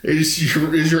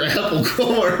 is your apple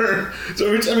core. So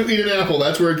every time you eat an apple,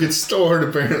 that's where it gets stored,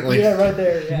 apparently. Yeah, right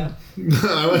there. Yeah.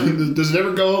 Does it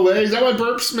ever go away? Is that why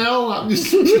burps smell? I'm just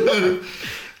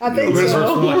I think Burps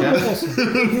so. from like apples.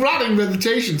 rotting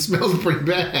vegetation smells pretty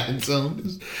bad. So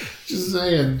just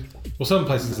saying. Well, some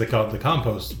places they call it the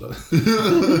compost, but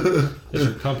it's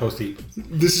your compost heap.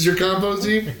 This is your compost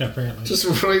heap? Yeah, apparently. Just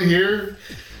right here?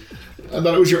 I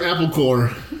thought it was your apple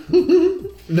core.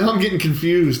 Now I'm getting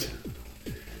confused.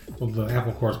 Well, the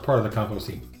apple core is part of the compost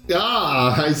heap.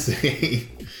 Ah, I see.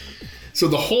 So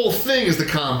the whole thing is the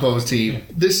compost heap.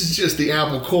 This is just the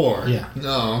apple core. Yeah.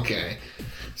 Oh, okay.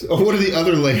 So what are the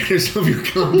other layers of your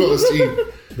compost heap?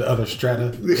 The other strata.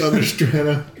 The other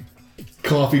strata?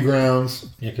 Coffee grounds.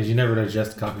 Yeah, because you never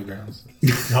digest coffee grounds.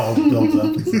 It all builds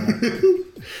up inside.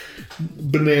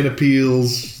 Banana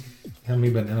peels. How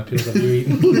many banana peels have you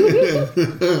eaten?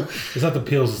 It's not the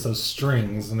peels, it's those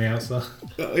strings on the outside.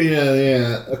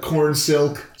 Yeah. A corn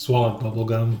silk. Swallowed bubble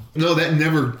gum. No, that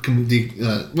never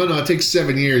well, no, it takes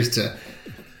 7 years to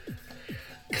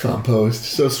compost.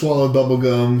 So swallowed bubble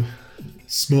gum,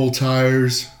 small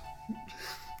tires,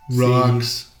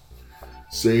 rocks,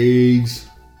 seeds,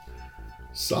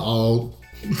 salt,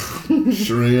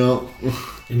 shrimp,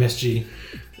 MSG.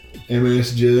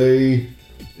 MSG,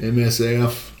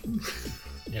 MSF,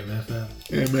 MFF.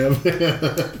 MF,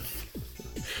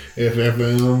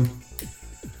 FFM,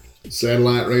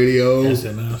 satellite radio.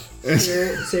 SMF.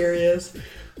 Serious.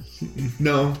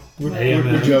 No, we're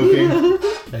AMF. joking.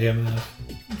 AMF.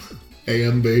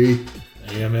 AMB.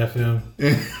 AMFM.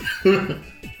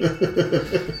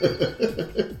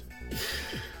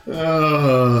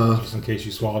 Just in case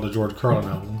you swallowed a George Carlin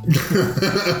album.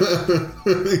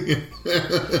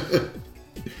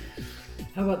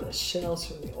 How about the shells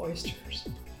from the oysters?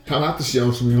 How about the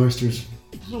shells from the oysters?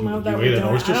 I don't know if that You would ate an di-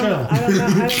 oyster shell? I don't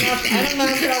know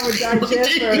if that would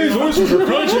digest very These well. oysters are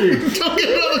crunchy. Don't get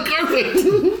it on the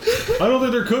carpet! I don't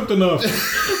think they're cooked enough.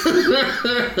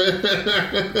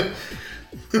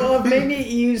 Well, if maybe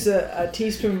you use a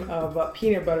teaspoon of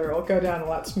peanut butter, it'll go down a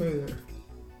lot smoother.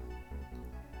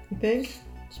 You think?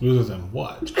 Smoother than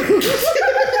what? What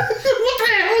the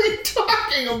hell are you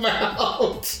talking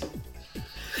about?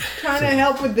 Trying to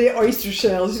help with the oyster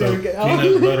shells. So You know,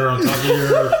 peanut butter on top of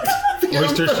your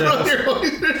oyster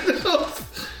shells.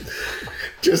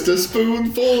 Just a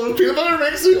spoonful of peanut butter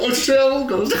makes the shell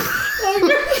goes.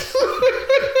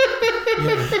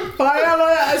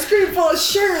 a screen full of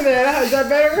sugar there. Is that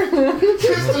better?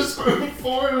 Just a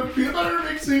spoonful of peanut butter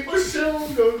makes the shell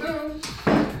go down.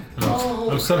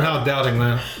 I'm somehow doubting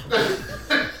that.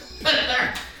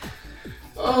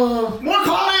 More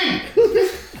coffee!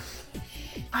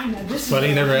 I know this is. But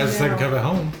he never has a now. second cup at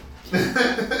home.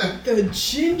 The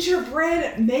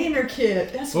gingerbread manor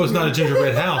kit. That's Oh, it's not a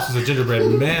gingerbread house, it's a gingerbread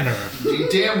manor. You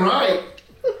damn right.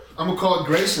 I'm gonna call it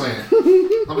Graceland.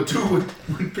 I'm gonna do it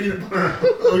with peanut butter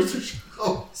oyster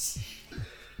shells.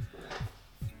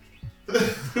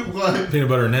 What? Peanut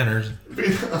butter nanners.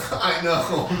 I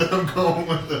know. I'm going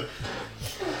with the.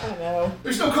 I know.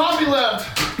 There's no coffee left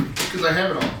because I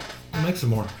have it all. Make some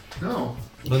more. No,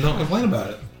 Then don't complain about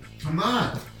it. I'm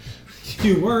not.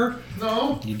 You were.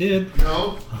 No, You did.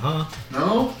 no, Uh-huh.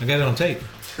 no. I got it on tape.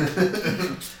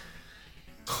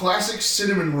 Classic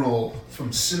cinnamon roll from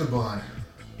Cinnabon.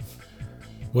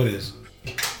 What is?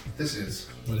 This is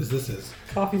What is this is?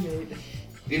 Coffee mate.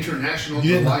 International You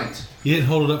didn't- Delight. You didn't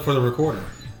hold it up for the recorder.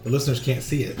 The listeners can't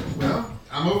see it. Well,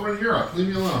 I'm over in Europe. Leave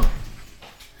me alone.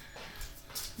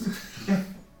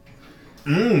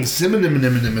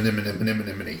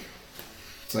 Cinnamon.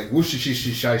 It's like whoosh shi shi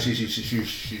shi shi shi shi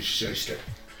shi shi shi.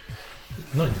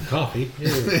 Not even coffee.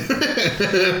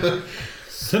 Ew.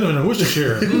 Cinnamon and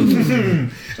Worcestershire.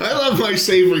 I love my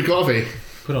savory coffee.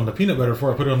 Put on the peanut butter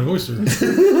before I put it on the oyster.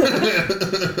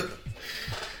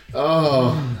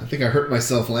 Oh, I think I hurt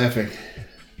myself laughing.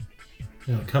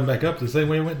 It'll come back up the same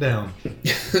way it went down.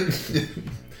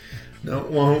 No, it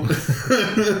won't.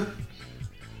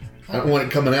 I don't want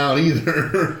it coming out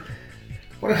either.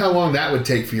 Wonder how long that would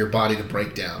take for your body to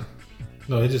break down.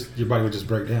 No, your body would just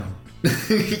break down.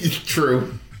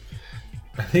 True.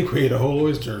 I think we ate a whole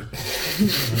oyster.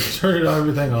 Turn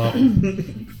everything off.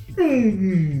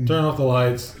 Turn off the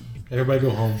lights. Everybody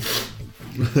go home.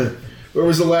 Where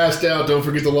was the last out? Don't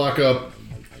forget to lock up.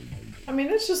 I mean,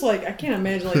 it's just like, I can't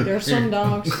imagine, like, there are some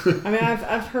dogs. I mean,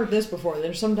 I've heard this before.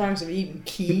 There's some dogs that have eaten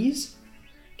keys.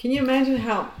 Can you imagine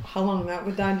how long that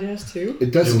would digest, too?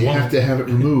 It doesn't. You have to have it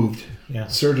removed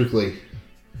surgically.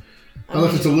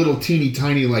 Unless it's a little teeny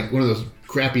tiny, like one of those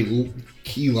crappy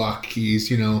key lock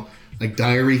keys, you know, like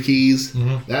diary keys.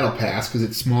 Mm-hmm. That'll pass because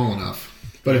it's small enough.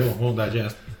 But it won't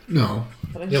digest. No.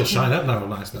 It'll shine up real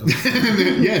nice, though.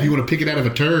 Yeah, if you want to pick it out of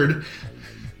a turd.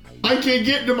 I can't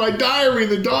get into my diary.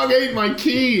 The dog ate my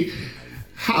key.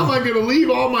 How am I going to leave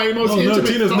all my most intimate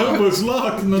Tina's thoughts? notebook's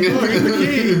locked and the dog ate the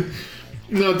key.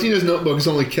 No, Tina's notebook is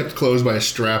only kept closed by a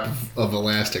strap of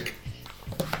elastic.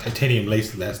 Titanium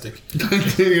lace elastic.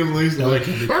 Titanium lace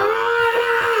elastic.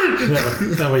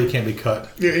 That way you can't be cut.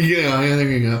 Yeah,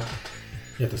 there you go.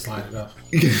 You have to slide it up.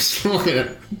 You can slide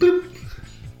it. Boop.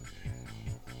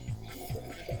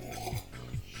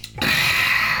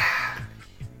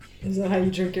 Is that how you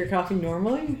drink your coffee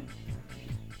normally?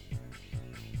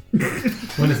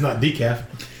 When it's not decaf.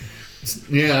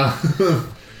 Yeah.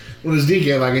 When it's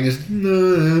decaf, I can just...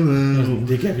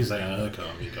 Decaf, he's like,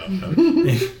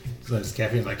 coffee. So it's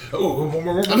caffeine, like, oh.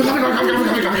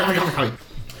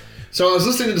 So I was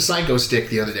listening to Psycho Stick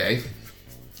the other day.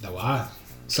 No, why?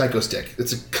 Psycho Stick.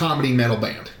 It's a comedy metal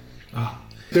band. Ah.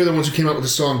 They're the ones who came up with the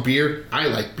song Beer. I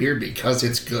like beer because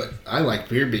it's good. I like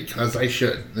beer because I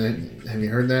should. Have you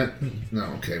heard that? No,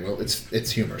 okay. Well,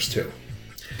 it's humorous too.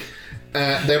 They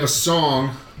have a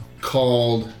song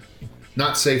called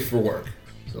Not Safe for Work.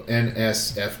 So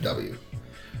NSFW.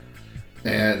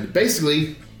 And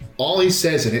basically, all he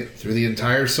says in it through the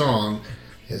entire song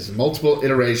is multiple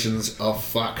iterations of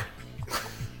fuck.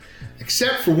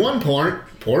 Except for one point.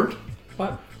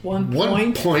 What?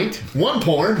 One point? One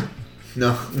porn.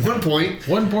 No, 1 point.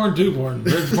 1 porn, 2 porn.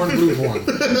 Red porn, blue porn.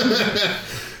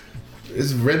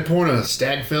 Is red porn a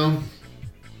stag film?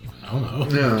 I don't know.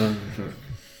 No.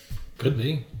 Could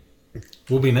be.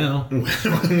 Will be now.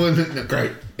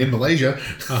 Great. In Malaysia.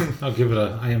 I'll give it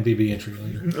a IMDb entry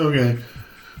later. Okay.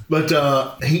 But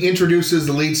he introduces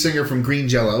the lead singer from Green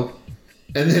Jello.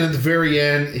 And then at the very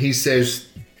end, he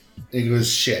goes,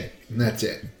 shit. And that's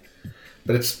it.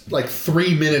 But it's like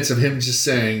 3 minutes of him just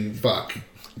saying, fuck.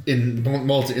 In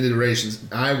multi iterations.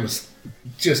 I was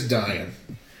just dying.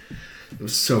 It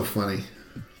was so funny.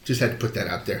 Just had to put that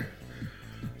out there.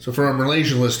 So for our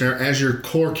Malaysian listener, as you're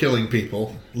core killing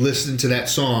people, listen to that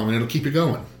song and it'll keep you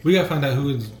going. We gotta find out who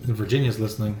in Virginia's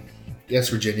listening. Yes,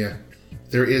 Virginia.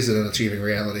 There is an Achieving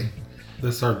Reality.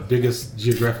 That's our biggest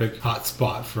geographic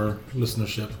hotspot for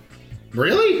listenership.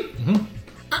 Really? Mm-hmm.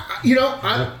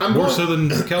 I'm more so than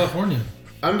California.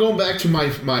 I'm going back to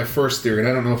my first theory, and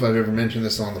I don't know if I've ever mentioned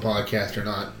this on the podcast or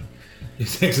not.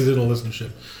 It's accidental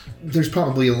listenership. There's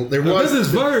probably there was this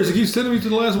virus. It keeps sending me to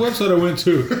the last website I went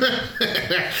to.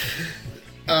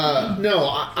 No,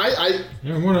 I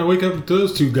every morning I wake up to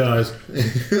those two guys.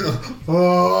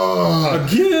 Oh,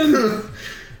 again.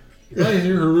 I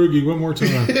hear Harugi one more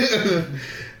time.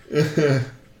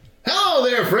 Hello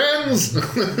there, friends.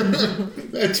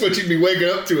 That's what you'd be waking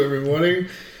up to every morning.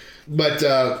 But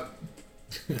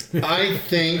I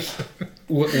think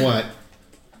what.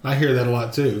 I hear that a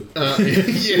lot too.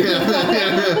 Yeah.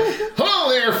 Hello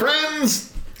there,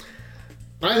 friends.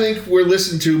 I think we're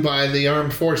listened to by the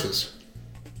armed forces.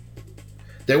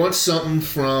 They want something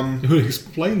from. It would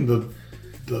explain the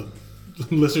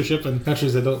listenership in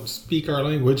countries that don't speak our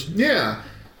language. Yeah,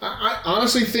 I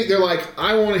honestly think they're like,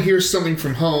 I want to hear something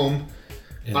from home.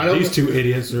 And these two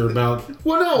idiots are about.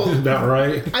 Well, no, about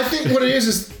right. I think what it is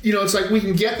it's like we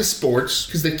can get the sports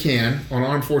because they can on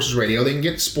Armed Forces Radio. They can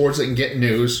get sports. They can get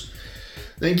news.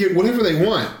 They can get whatever they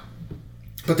want,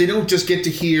 but they don't just get to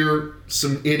hear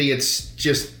some idiots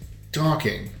just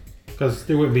talking. Because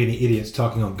there wouldn't be any idiots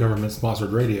talking on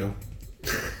government-sponsored radio.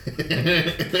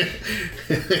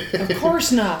 Of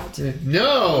course not.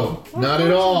 No, not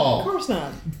at all. Of course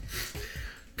not.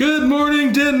 Good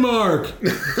morning, Denmark.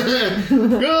 Good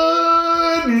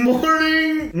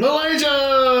morning,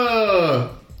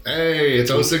 Malaysia. Hey, it's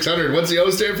 0600. What's the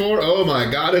O stand for? Oh my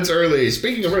God, it's early.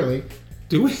 Speaking of early,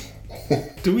 do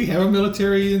we have a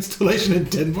military installation in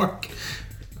Denmark?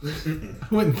 I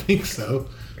wouldn't think so.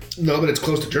 No, but it's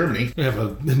close to Germany. We have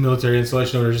a military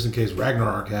installation over there just in case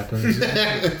Ragnarok happens.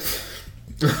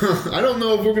 I don't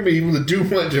know if we're going to be able to do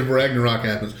much if Ragnarok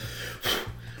happens.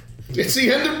 It's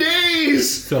the end of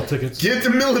days! Sell tickets. Get the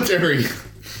military!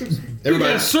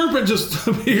 Everybody, a serpent just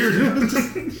appeared.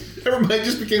 Everybody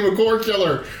just became a core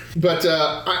killer. But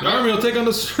The army will take on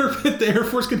the serpent. The Air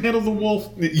Force can handle the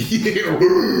wolf. Yeah.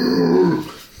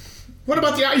 What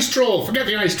about the ice troll? Forget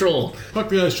the ice troll. Fuck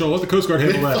the ice troll. Let the Coast Guard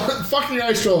handle that. Fuck the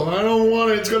ice troll. I don't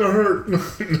want it. It's going to hurt.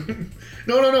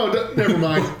 No. Never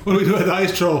mind. What do we do with the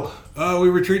ice troll? We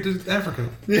retreat to Africa.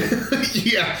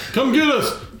 Yeah. Come get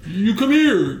us. You come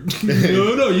here.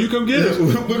 No, you come get us.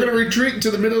 We're going to retreat to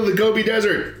the middle of the Gobi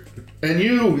Desert. And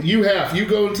you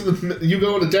go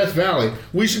into Death Valley.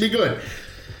 We should be good.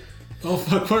 Oh,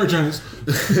 fuck, fire giants.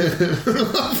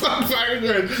 Fuck fire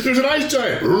giants. There's an ice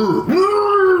giant. What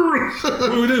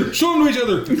do we do? Show them to each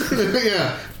other.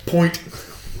 Yeah. Point.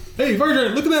 Hey, fire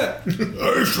giant, look at that.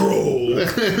 Ice troll.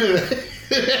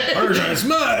 Fire giant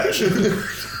smash.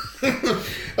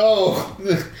 Oh,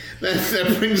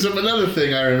 that brings up another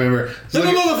thing I remember. And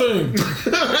another thing.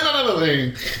 Another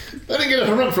thing. I didn't get a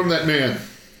harumph from that man.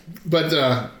 But,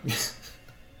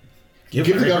 give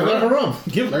the government a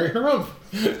harumph. Give Larry a harumph.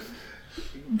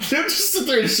 Don't just sit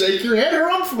there and shake your head.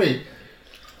 Harumph me.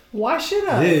 Why should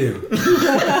I? Ew.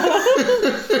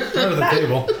 Under the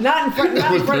table. Not in front.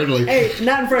 Not in front. Dirtily. Hey,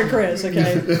 not in front of Chris.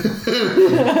 Okay.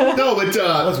 No, but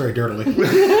That was very dirtily.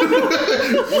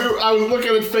 I was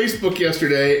looking at Facebook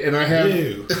yesterday, and I have,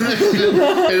 Ew.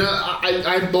 and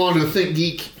I belong to the Think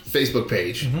Geek Facebook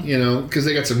page, because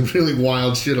they got some really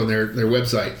wild shit on their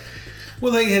website.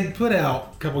 Well, they had put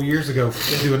out a couple years ago,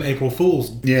 they do an April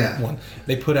Fool's one.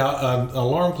 They put out an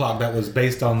alarm clock that was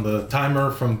based on the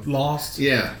timer from Lost.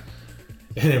 Yeah.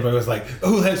 And everybody was like,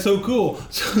 "Oh, that's so cool!"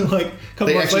 So, like, a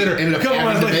couple months later, there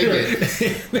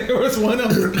was one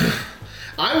other.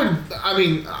 I'm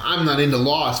not into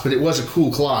Lost, but it was a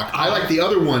cool clock. I like the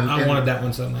other one. I wanted that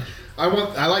one so much. I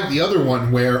like the other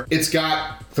one where it's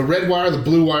got the red wire, the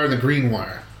blue wire, and the green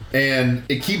wire, and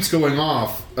it keeps going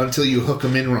off until you hook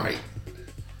them in right.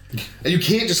 And you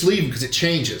can't just leave because it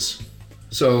changes.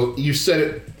 So you set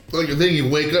it like a thing. You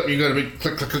wake up, you got to be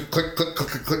click, click, click, click, click,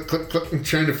 click, click, click, click, and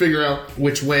trying to figure out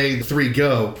which way the three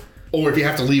go, or if you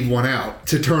have to leave one out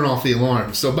to turn off the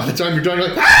alarm. So by the time you're done, you're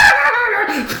like,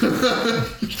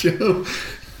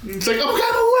 it's like, oh,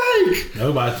 God, awake!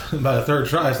 No, by the third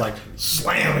try, it's like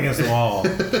slam against the wall.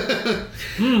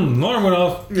 Alarm went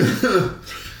off.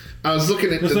 I was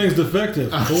looking at this thing's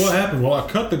defective. Well, what happened? Well, I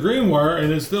cut the green wire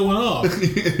and it still went off.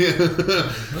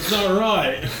 That's not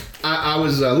right. I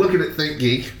was looking at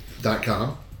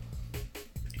ThinkGeek.com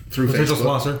through Potential Facebook,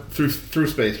 sponsor through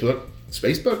Facebook.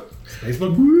 Facebook. That's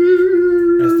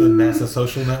the NASA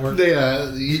social network. They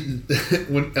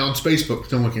when on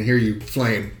Facebook, no one can hear you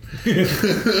flame. No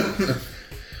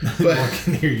one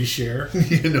can hear you share.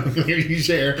 No one can hear you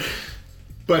share.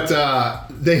 But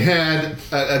they had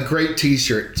a great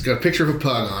T-shirt. It's got a picture of a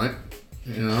pug on it,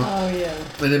 Oh yeah.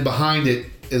 and then behind it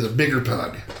is a bigger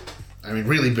pug. I mean,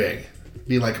 really big.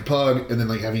 Be like a pug, and then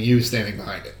like having you standing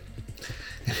behind it.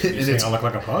 You saying I look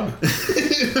like a pug?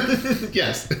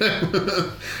 Yes.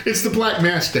 It's the black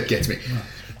mask that gets me.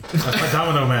 That's my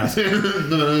domino mask.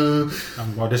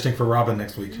 I'm auditioning for Robin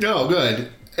next week. Oh, good.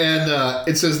 And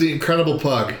it says The Incredible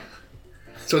Pug.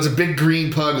 So it's a big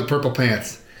green pug with purple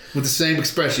pants. With the same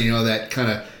expression, that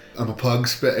kind of I'm a pug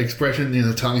expression,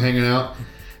 the tongue hanging out.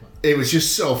 It was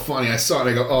just so funny. I saw it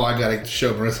and I go, oh, I got to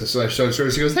show Marissa. So I showed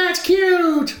her. She goes, that's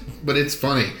cute. But it's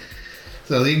funny.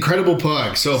 So The Incredible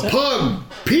Pug. So pug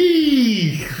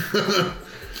pee.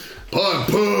 Pug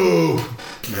poo.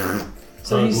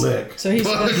 So he's lick. So he's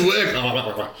Pug lick.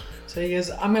 So he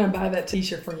goes, I'm gonna buy that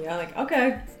T-shirt for you. I'm like,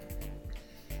 okay.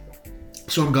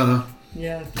 So I'm gonna.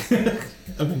 Yeah.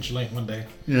 Eventually, one day.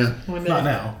 Yeah. One day. Not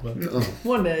now, but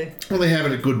One day. Well, they have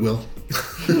it at Goodwill.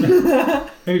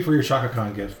 maybe for your Shaka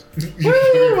Khan gift.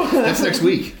 Woo! That's next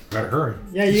week. Gotta hurry.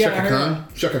 Yeah, you gotta hurry.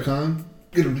 Shaka Khan.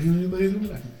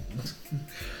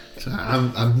 So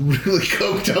I'm really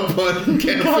coked up on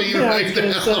caffeine right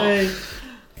now.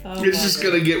 It's just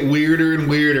gonna get weirder and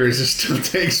weirder. It just still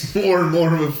takes more and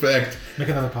more of effect. Make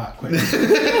another pot, quick.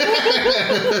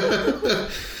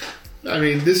 I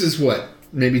mean, this is what,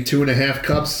 maybe 2.5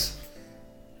 cups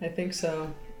I think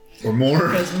so. or more.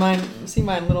 Because my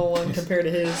little one compared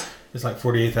to his. It's like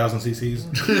 48,000 cc's.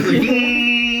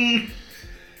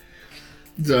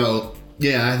 So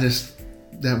yeah,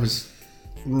 that was.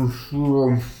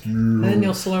 And then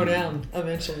you'll slow down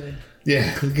eventually.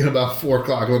 Yeah, get about 4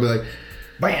 o'clock. I'll be like,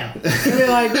 Bam! You'll be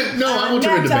like, no, I won't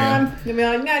turn it to nighttime. band. You'll be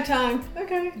like, nighttime.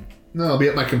 Okay. No, I'll be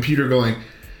at my computer going,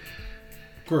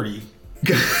 Gordy.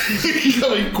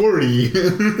 going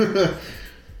QWERTY.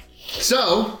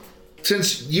 So,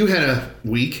 since you had a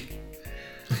week,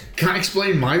 can I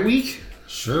explain my week?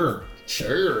 Sure.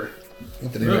 Sure.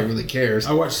 Not that anybody really cares.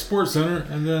 I watched Sports Center,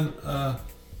 and then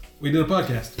we did a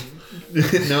podcast.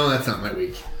 No, that's not my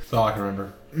week. That's all I can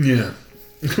remember. Yeah.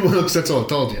 Well, that's all I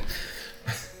told you.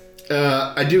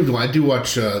 I do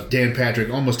watch Dan Patrick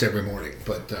almost every morning,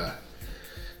 but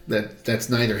that's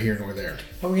neither here nor there.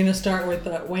 Are we going to start with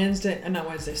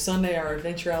Sunday, our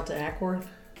adventure out to Ackworth?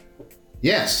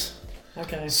 Yes.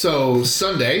 Okay. So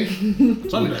Sunday.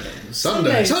 Sunday.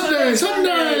 Yes.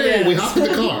 We hopped in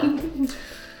the car.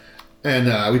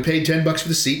 And we paid $10 for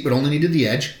the seat, but only needed the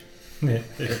edge.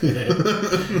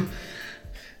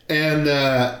 And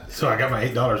So I got my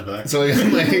 $8 back. so I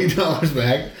got my $8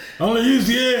 back. Only use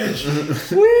the edge.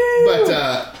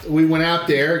 But we went out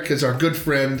there because our good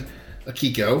friend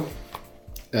Akiko.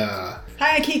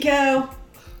 Hi, Akiko.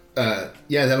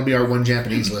 Yeah, that'll be our one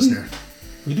Japanese listener.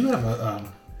 We do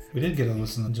have we did get a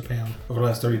listen in Japan over the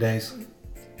last 30 days.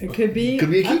 It could be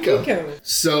Akiko.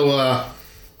 So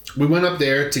we went up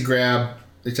there to grab,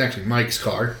 it's actually Mike's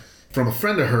car, from a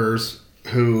friend of hers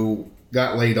who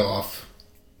got laid off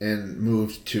and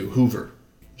moved to Hoover.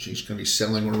 She's going to be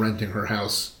selling or renting her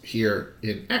house here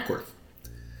in Ackworth.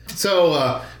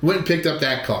 So we went and picked up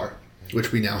that car,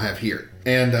 which we now have here.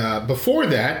 And before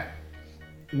that,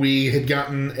 we had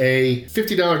gotten a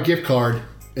 $50 gift card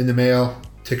in the mail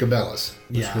to Cabela's.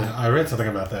 Yeah, I read something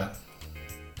about that.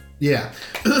 Yeah,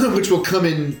 which will come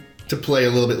in to play a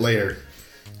little bit later.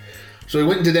 So we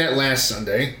went and did that last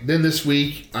Sunday. Then this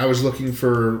week, I was looking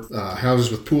for houses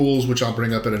with pools, which I'll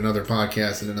bring up at another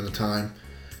podcast at another time.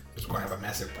 We're going to have a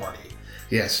massive party.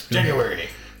 Yes. January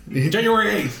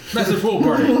 8th. Massive pool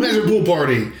party. Massive pool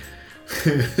party.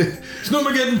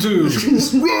 Snowmageddon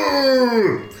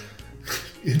 2.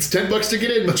 It's $10 to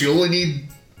get in, but you only need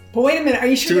But wait a minute. Are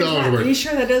you sure? $2 worth. Are you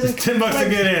sure that doesn't? $10 to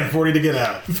get in, 40 to get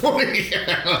out. 40.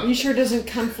 Are you sure it doesn't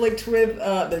conflict with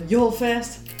the Yule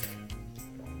Fest?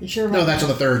 You sure? No, that's on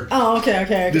the 3rd. Oh,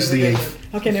 okay. This is the we're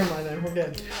 8th. good. Okay, never mind then. We're good.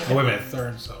 Okay. Oh, wait a minute,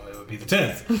 3rd, so it would be the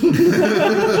 10th.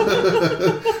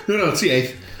 No, it's the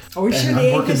 8th. Are we sure I'm the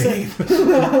 8th working is the the... 8th.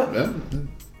 Well,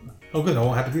 Oh, good, I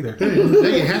won't have to be there. now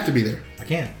you have to be there. I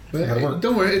can't. I But gotta work.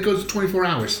 don't worry, it goes 24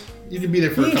 hours. You can be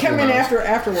there for You a can couple come of in hours.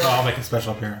 afterwards. Oh, I'll make a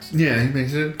special appearance. Yeah, he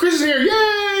makes it. Chris is here!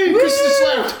 Yay! Chris just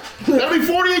left. That'll be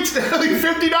 $48. That'll be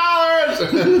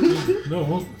 $50. No,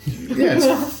 well, Yeah,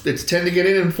 it's 10 to get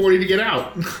in and 40 to get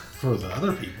out. for the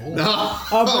other people.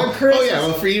 but Chris oh yeah, is-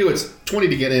 well for you it's 20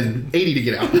 to get in, 80 to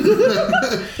get out.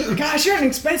 Gosh, you're an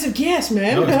expensive guest,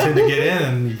 man. No, it's 10 to get in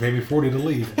and you pay me 40 to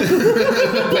leave. Here,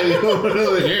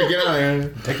 get out of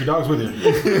here. Take your dogs with you.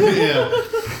 Yeah.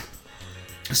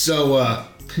 So,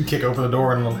 Kick open the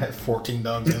door and we'll have 14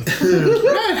 dogs in.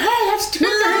 hey, that's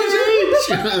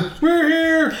 $10 each. We're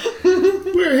here!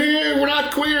 We're here. We're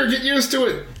not queer. Get used to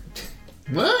it.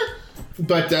 What?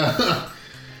 But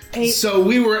so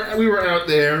we were out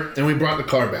there and we brought the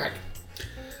car back.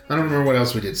 I don't remember what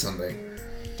else we did Sunday.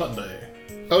 Sunday.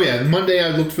 Oh yeah, Monday I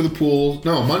looked for the pool.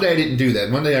 No, Monday I didn't do that.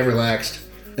 Monday I relaxed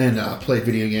and played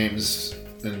video games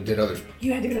and did other.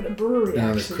 You had to go to the brewery Oh,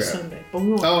 that's actually crap. Sunday. But we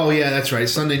won't. Oh yeah, that's right.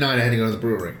 Sunday night I had to go to the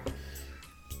brewery.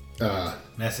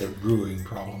 Massive brewing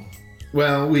problem.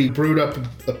 Well, we brewed up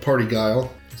a party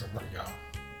guile. It's a pretty go.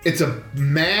 It's a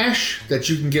mash that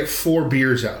you can get 4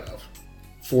 beers out of.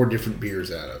 4 different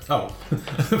beers out of. Oh,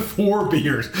 4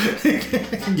 beers.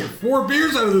 I can get 4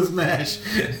 beers out of this mash.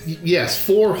 Yes,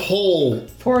 4 whole.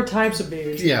 4 types of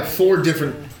beers. Yeah, 4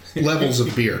 different levels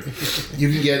of beer.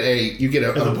 You can get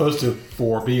As opposed to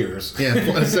 4 beers. yeah,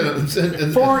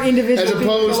 and 4 individual as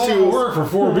opposed To to work for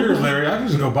 4 beers, Larry. I can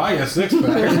just go buy you a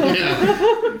 6-pack. yeah,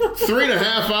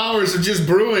 3.5 hours of just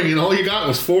brewing, and all you got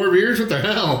was 4 beers. What the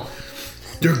hell?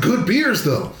 They're good beers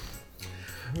though.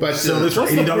 But Sell this for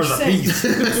What's the $80 a piece.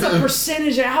 What's the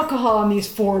percentage of alcohol in these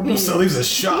 4 We'll beers? sell these as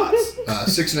shots.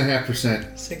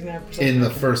 6.5% 6.5%. in the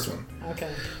first one. Okay.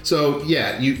 So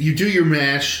yeah, you do your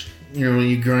mash. You know,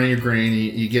 you grind your grain,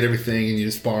 you get everything, and you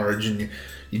disparage, and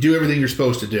you do everything you're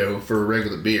supposed to do for a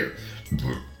regular beer.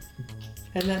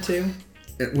 And that too?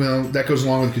 Well, that goes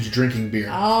along with because you're drinking beer.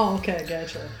 Oh, okay.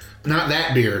 Gotcha. Not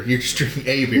that beer. You're just drinking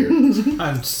a beer.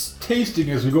 I'm tasting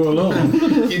as we go along.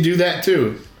 You do that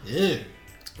too. Yeah.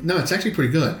 No, it's actually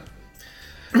pretty good.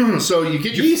 So you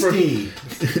get your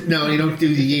Yeasty. No, you don't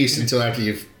do the yeast until after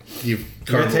you've You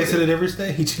gotta taste it at every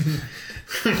stage.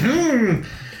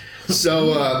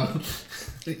 So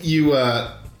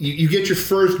you get your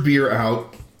first beer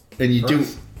out, and you do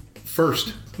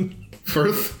first.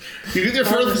 You get your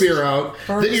first beer out,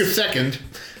 then your second.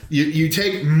 You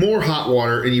take more hot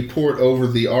water and you pour it over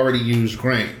the already used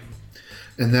grain,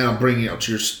 and that'll bring out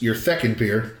your second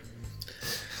beer.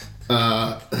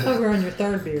 Oh, we're on your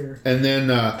third beer. And then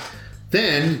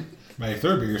By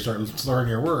third beer, you start slurring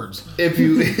your words. if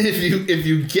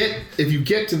you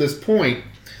get to this point,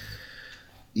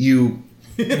 you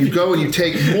go and you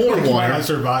take more Why I water.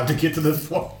 survived to get to this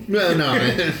point.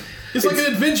 No. It's like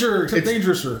an adventure, except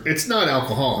dangerous. It's not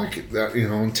alcoholic,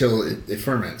 until it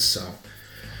ferments. So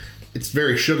it's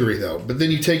very sugary though. But then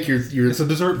you take your It's a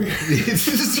dessert beer. it's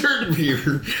a dessert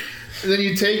beer, and then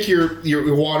you take your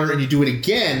water and you do it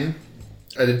again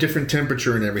at a different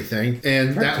temperature and everything,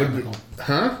 and Very that technical.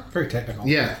 huh? Very technical.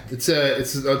 Yeah, it's a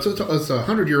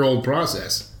 100-year-old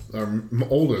process, or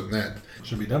older than that.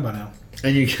 Should be done by now.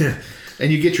 And you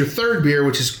get your third beer,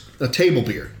 which is a table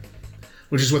beer,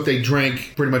 which is what they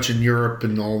drank pretty much in Europe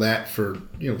and all that for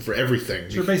everything.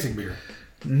 It's your basic beer.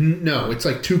 No, it's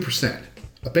like 2%.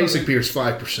 A basic beer is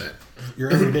 5%.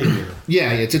 Your everyday beer.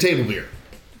 Yeah, it's a table beer.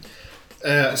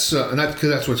 And because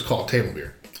that's what it's called, table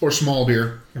beer or small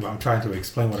beer. Yeah, I'm trying to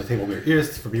explain what a table beer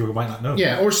is for people who might not know.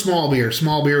 Yeah, or small beer.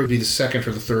 Small beer would be the second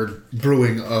or the third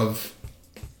brewing of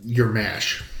your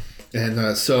mash.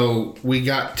 And so we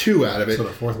got 2 out of it. So the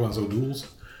fourth one's O'Doul's.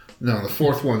 No, the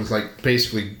fourth one's like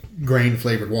basically grain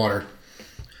flavored water.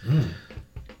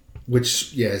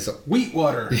 Which, yeah, is Wheat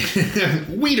water.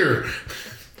 Weeder.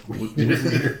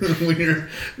 Wiener.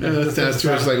 No, that sounds too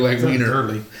much like wiener.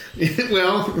 Early.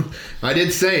 Well, I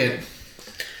did say it.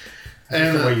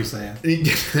 That's the way you say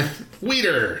it.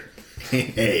 Weeder.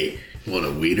 Hey, want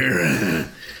a weeder?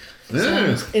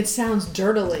 It sounds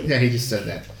dirtily. Yeah, he just said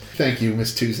that. Thank you,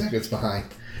 Miss 2 seconds behind.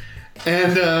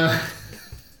 And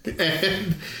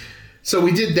so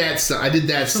we did that. I did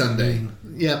that Sunday.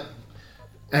 Yep.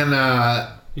 And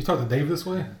You talk to Dave this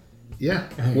way? yeah,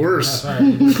 worse. That's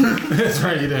right. That's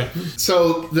right, you do.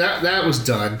 So that was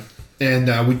done,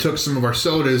 and we took some of our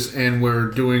sodas and we're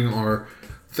doing our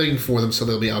thing for them so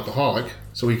they'll be alcoholic,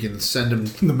 so we can send them.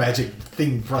 The magic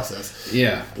thing process.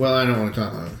 Yeah. Well, I don't want to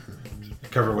talk about it. I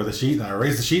cover it with a sheet, and I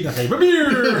raise the sheet, and I say,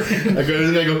 beer! I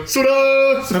go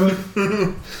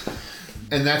soda.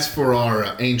 And that's for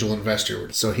our angel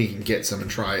investor, so he can get some and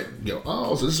try it and go,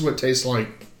 oh, so this is what it tastes like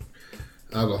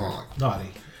alcoholic.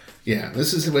 Naughty. Yeah,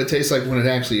 this is what it tastes like when it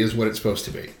actually is what it's supposed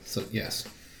to be. So, yes.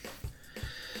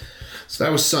 So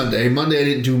that was Sunday. Monday, I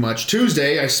didn't do much.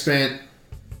 Tuesday, I spent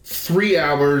 3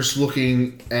 hours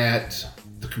looking at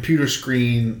the computer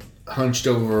screen, hunched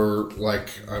over like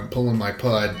I'm pulling my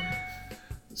pud,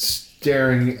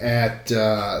 staring at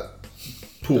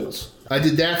pools. I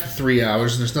did that for 3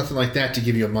 hours, and there's nothing like that to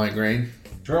give you a migraine.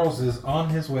 Charles is on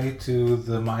his way to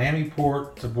the Miami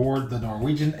port to board the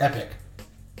Norwegian Epic.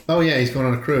 Oh, yeah, he's going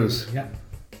on a cruise. Yeah.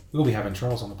 We'll be having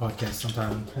Charles on the podcast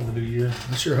sometime in the new year.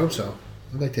 I sure hope so.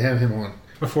 I'd like to have him on.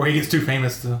 Before he gets too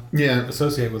famous to Yeah.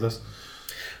 associate with us.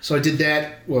 So I did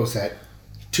that, what was that?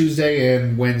 Tuesday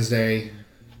and Wednesday.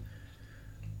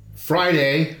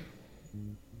 Friday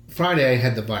I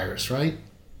had the virus, right?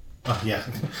 Oh, yeah.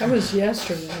 That was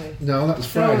yesterday. No, that was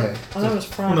Friday. That was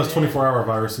Friday. One of those 24-hour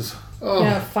viruses. Oh,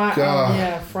 Yeah, God.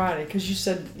 yeah, Friday. Because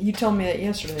you told me that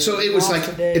yesterday. So it was Lost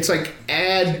like, a day. it's like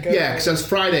add, go yeah, for because that's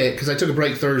Friday, because I took a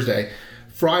break Thursday.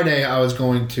 Friday, I was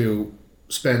going to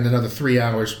spend another 3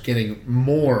 hours getting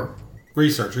more,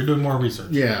 Research. You're doing more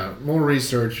research. more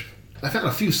research. I found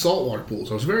a few saltwater pools.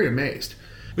 I was very amazed.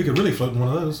 We could really float in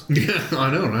one of those. Yeah,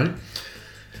 I know, right?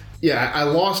 Yeah, I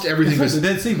lost everything. It's like the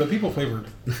Dead Sea, but people flavored.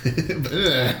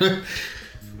 Well,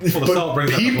 Well, the salt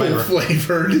brings out the people flavor.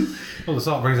 flavored. Well, the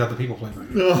salt brings out the people flavor.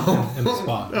 Oh, In the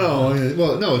spot. oh, yeah.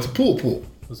 Well, no, it's a pool.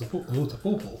 It's a pool. Oh, it's a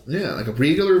pool. Yeah, like a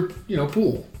regular,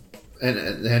 pool.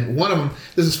 And one of them,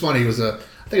 this is funny, was I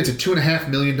think it's a $2.5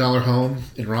 million home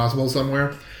in Roswell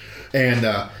somewhere, and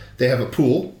they have a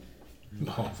pool,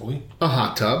 Hopefully. a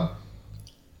hot tub,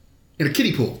 and a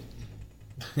kiddie pool,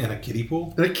 And a kiddie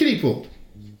pool. and a kiddie pool.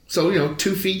 So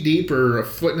 2 feet deep or a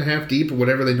foot and a half deep or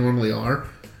whatever they normally are.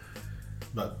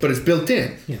 But But it's built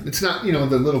in. Yeah. It's not, the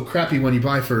little crappy one you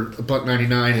buy for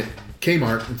 $1.99 at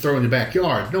Kmart and throw in the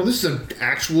backyard. No, this is an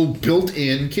actual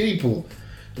built-in kiddie pool.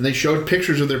 And they showed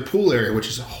pictures of their pool area, which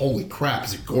is, holy crap,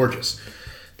 is it gorgeous.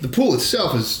 The pool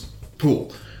itself is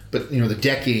pool. But, the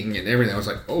decking and everything, I was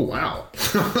like, oh, wow.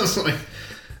 I was like,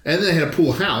 and then they had a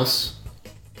pool house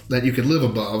that you could live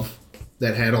above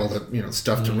that had all the,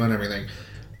 stuff to run everything.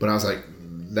 But I was like,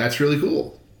 that's really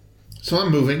cool. So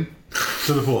I'm moving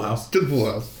to the pool house. to the pool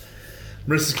house.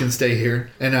 Marissa can stay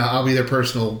here, and I'll be their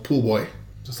personal pool boy.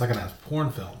 Just like in those porn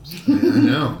films. I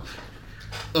know.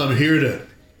 I'm here to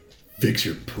fix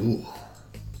your pool.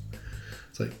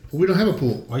 It's like, well, we don't have a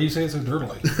pool Why do you say it so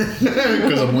dirtily?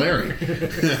 because I'm Larry.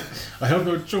 I have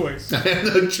no choice. I have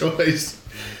no choice.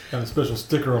 Got a special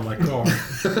sticker on my car.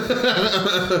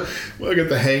 Well, I got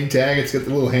the hang tag. It's got the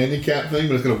little handicap thing,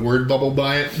 but it's got a word bubble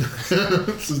by it.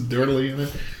 It's just dirtily in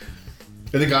it.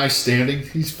 And the guy's standing.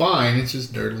 He's fine. It's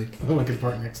just dirtily. The Lincoln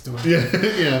Park next to it.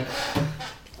 Yeah.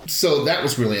 So that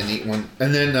was really a neat one.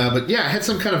 And then, but yeah, I had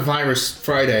some kind of virus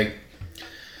Friday.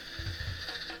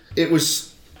 It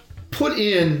was put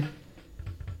in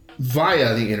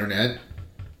via the internet.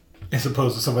 As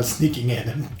opposed to someone sneaking in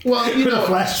and Well, you put know, a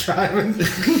flash drive in.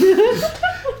 Jeff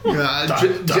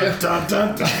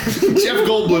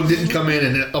Goldblum didn't come in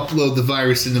and upload the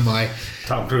virus into my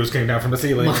Tom Cruise came down from the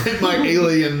ceiling. my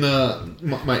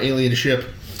alien ship.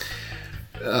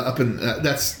 Up in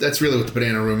that's really what the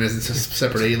Banana Room is. It's a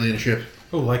separate alien ship.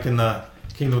 Oh, like in the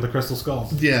Kingdom of the Crystal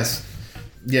Skulls. Yes.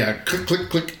 Yeah. Click, click,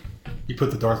 click. You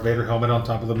put the Darth Vader helmet on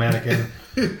top of the mannequin,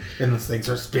 and the things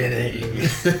are spinning.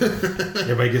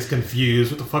 Everybody gets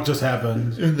confused. What the fuck just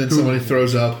happened? And then somebody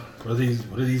throws up. What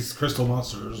are these crystal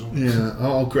monsters? Yeah.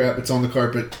 Oh crap! It's on the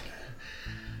carpet.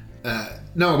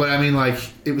 No, but I mean, like,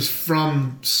 it was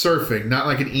from surfing, not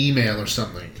like an email or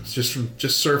something. It's just from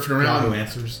surfing around. Yahoo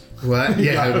Answers. What?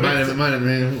 Yeah, it might have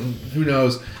been. Who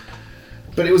knows?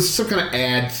 But it was some kind of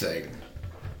ad thing.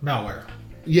 Malware.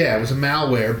 Yeah, it was a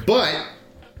malware, but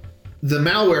the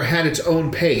malware had its own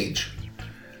page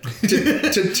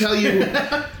to tell you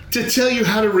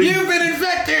how to read. You've been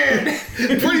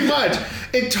infected. Pretty much,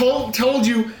 it told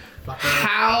you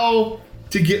how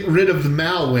to get rid of the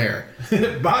malware.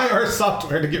 Buy our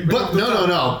software to get rid But of the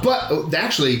no. But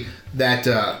actually, that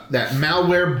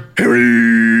malware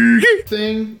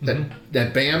thing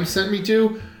that BAM sent me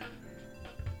to,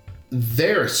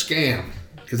 they're a scam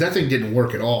because that thing didn't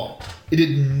work at all. It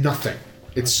did nothing.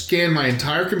 It scanned my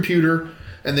entire computer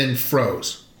and then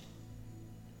froze.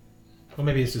 Well,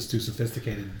 maybe it's just too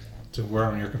sophisticated to wear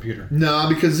on your computer. No,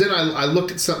 because then I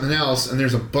looked at something else, and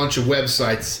there's a bunch of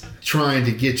websites trying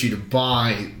to get you to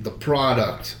buy the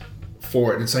product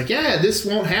for it. And it's like, yeah, this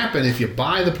won't happen if you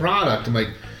buy the product. I'm like,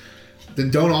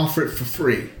 then don't offer it for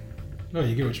free. No,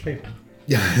 you get what you pay for.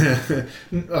 Yeah,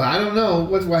 I don't know.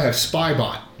 What do I have?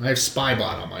 Spybot. I have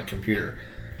Spybot on my computer.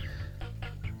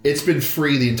 It's been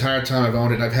free the entire time I've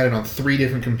owned it. I've had it on 3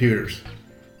 different computers.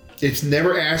 It's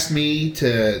never asked me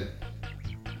to.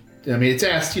 I mean, it's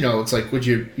asked, it's like, would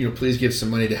you, please give some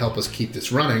money to help us keep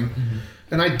this running? Mm-hmm.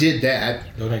 And I did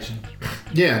that. Donation.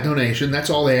 Yeah, donation.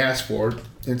 That's all they asked for.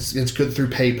 It's good through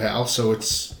PayPal, so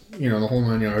it's, the whole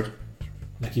 9 yards.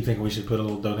 I keep thinking we should put a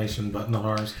little donation button on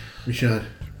ours. We should.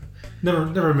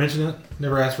 Never mention it.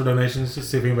 Never ask for donations. Just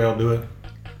see if anybody will do it.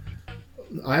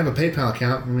 I have a PayPal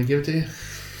account. Want me to give it to you?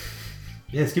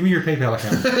 Yes, give me your PayPal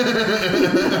account.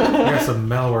 I got some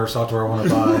malware software I want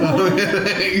to buy.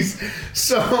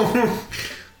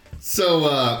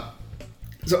 So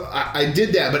I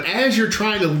did that. But as you're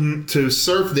trying to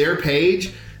surf their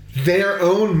page, their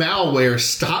own malware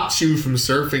stops you from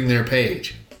surfing their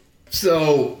page.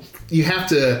 So you have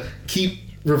to keep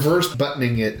reverse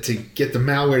buttoning it to get the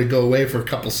malware to go away for a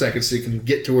couple seconds so you can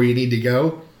get to where you need to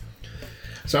go.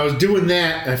 So I was doing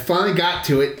that, and I finally got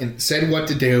to it and said what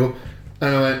to do.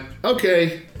 And I went,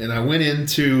 okay. And I went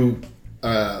into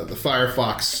the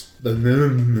Firefox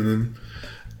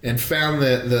and found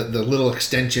the little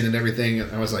extension and everything.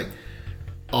 And I was like,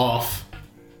 off.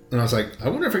 And I was like, I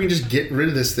wonder if I can just get rid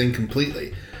of this thing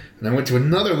completely. And I went to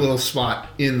another little spot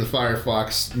in the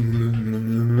Firefox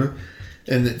and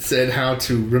it said how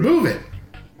to remove it.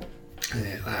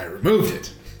 And I removed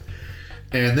it.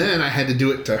 And then I had to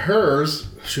do it to hers.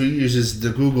 She uses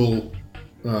the Google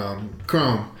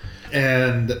Chrome.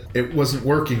 And it wasn't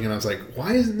working, and I was like,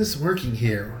 why isn't this working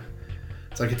here?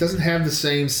 It's like, it doesn't have the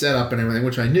same setup and everything,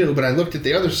 which I knew, but I looked at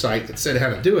the other site that said how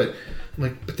to do it. I'm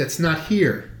like, but that's not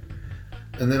here.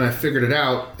 And then I figured it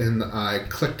out, and I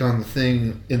clicked on the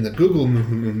thing in the Google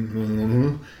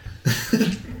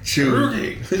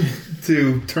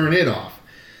to turn it off.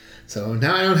 So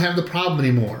now I don't have the problem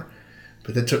anymore.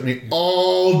 But that took me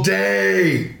all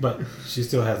day. But she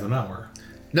still has the malware.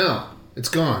 No, it's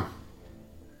gone.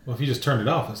 Well, if you just turned it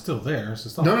off, it's still there. It's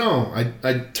just off. No.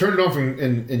 I turned it off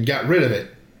and got rid of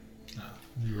it.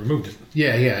 You removed it.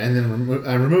 Yeah, and then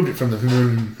I removed it from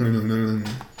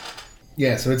the...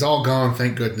 Yeah, so it's all gone,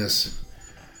 thank goodness.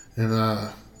 And,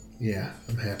 yeah,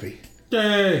 I'm happy.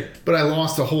 Yay! But I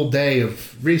lost a whole day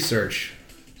of research.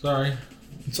 Sorry.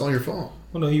 It's all your fault.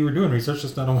 Well, no, you were doing research,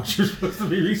 just not on what you're supposed to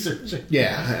be researching.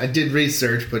 Yeah, I did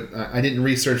research, but I didn't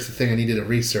research the thing I needed to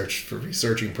research for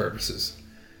researching purposes.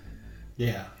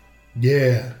 Yeah.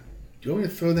 Yeah. Do you want me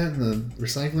to throw that in the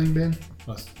recycling bin?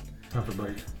 Well, it's time for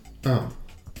break. Oh.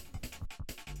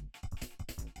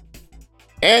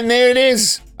 And there it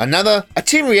is. Another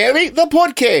Achieving Reality, the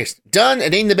podcast, done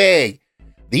and in the bag.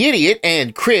 The Idiot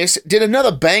and Chris did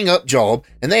another bang-up job,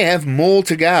 and they have more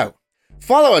to go.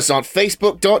 Follow us on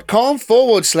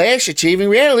facebook.com/Achieving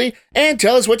Reality and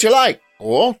tell us what you like,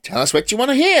 or tell us what you want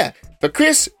to hear. For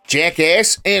Chris,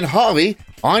 Jackass, and Harvey,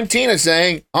 I'm Tina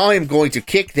saying I am going to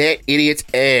kick that idiot's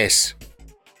ass.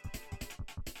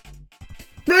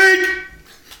 Break!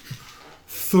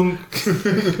 Thunk.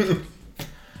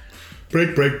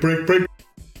 break, break, break, break.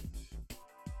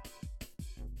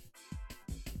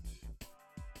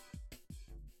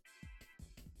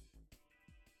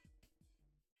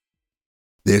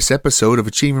 This episode of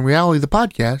Achieving Reality, the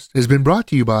podcast, has been brought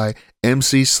to you by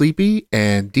MC Sleepy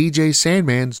and DJ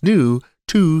Sandman's new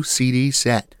 2-CD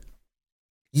set.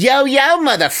 Yo,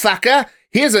 motherfucker!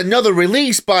 Here's another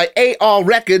release by AR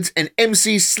Records and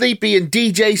MC Sleepy and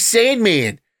DJ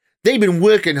Sandman. They've been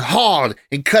working hard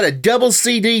and cut a double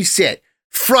CD set,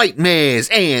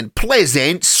 Frightmares and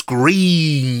Pleasant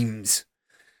Screams.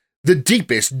 The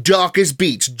deepest, darkest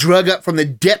beats drug up from the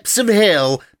depths of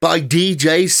hell by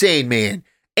DJ Sandman,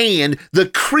 and the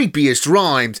creepiest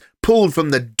rhymes pulled from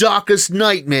the darkest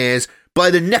nightmares by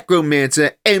the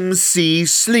necromancer MC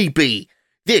Sleepy.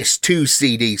 This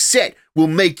 2-CD set will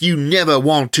make you never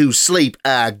want to sleep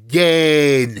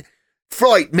again.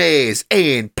 Frightmares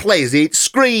and Pleasant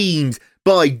Screams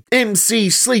by MC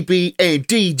Sleepy and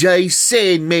DJ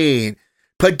Sandman.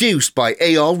 Produced by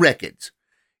AR Records.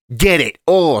 Get it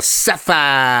or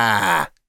suffer!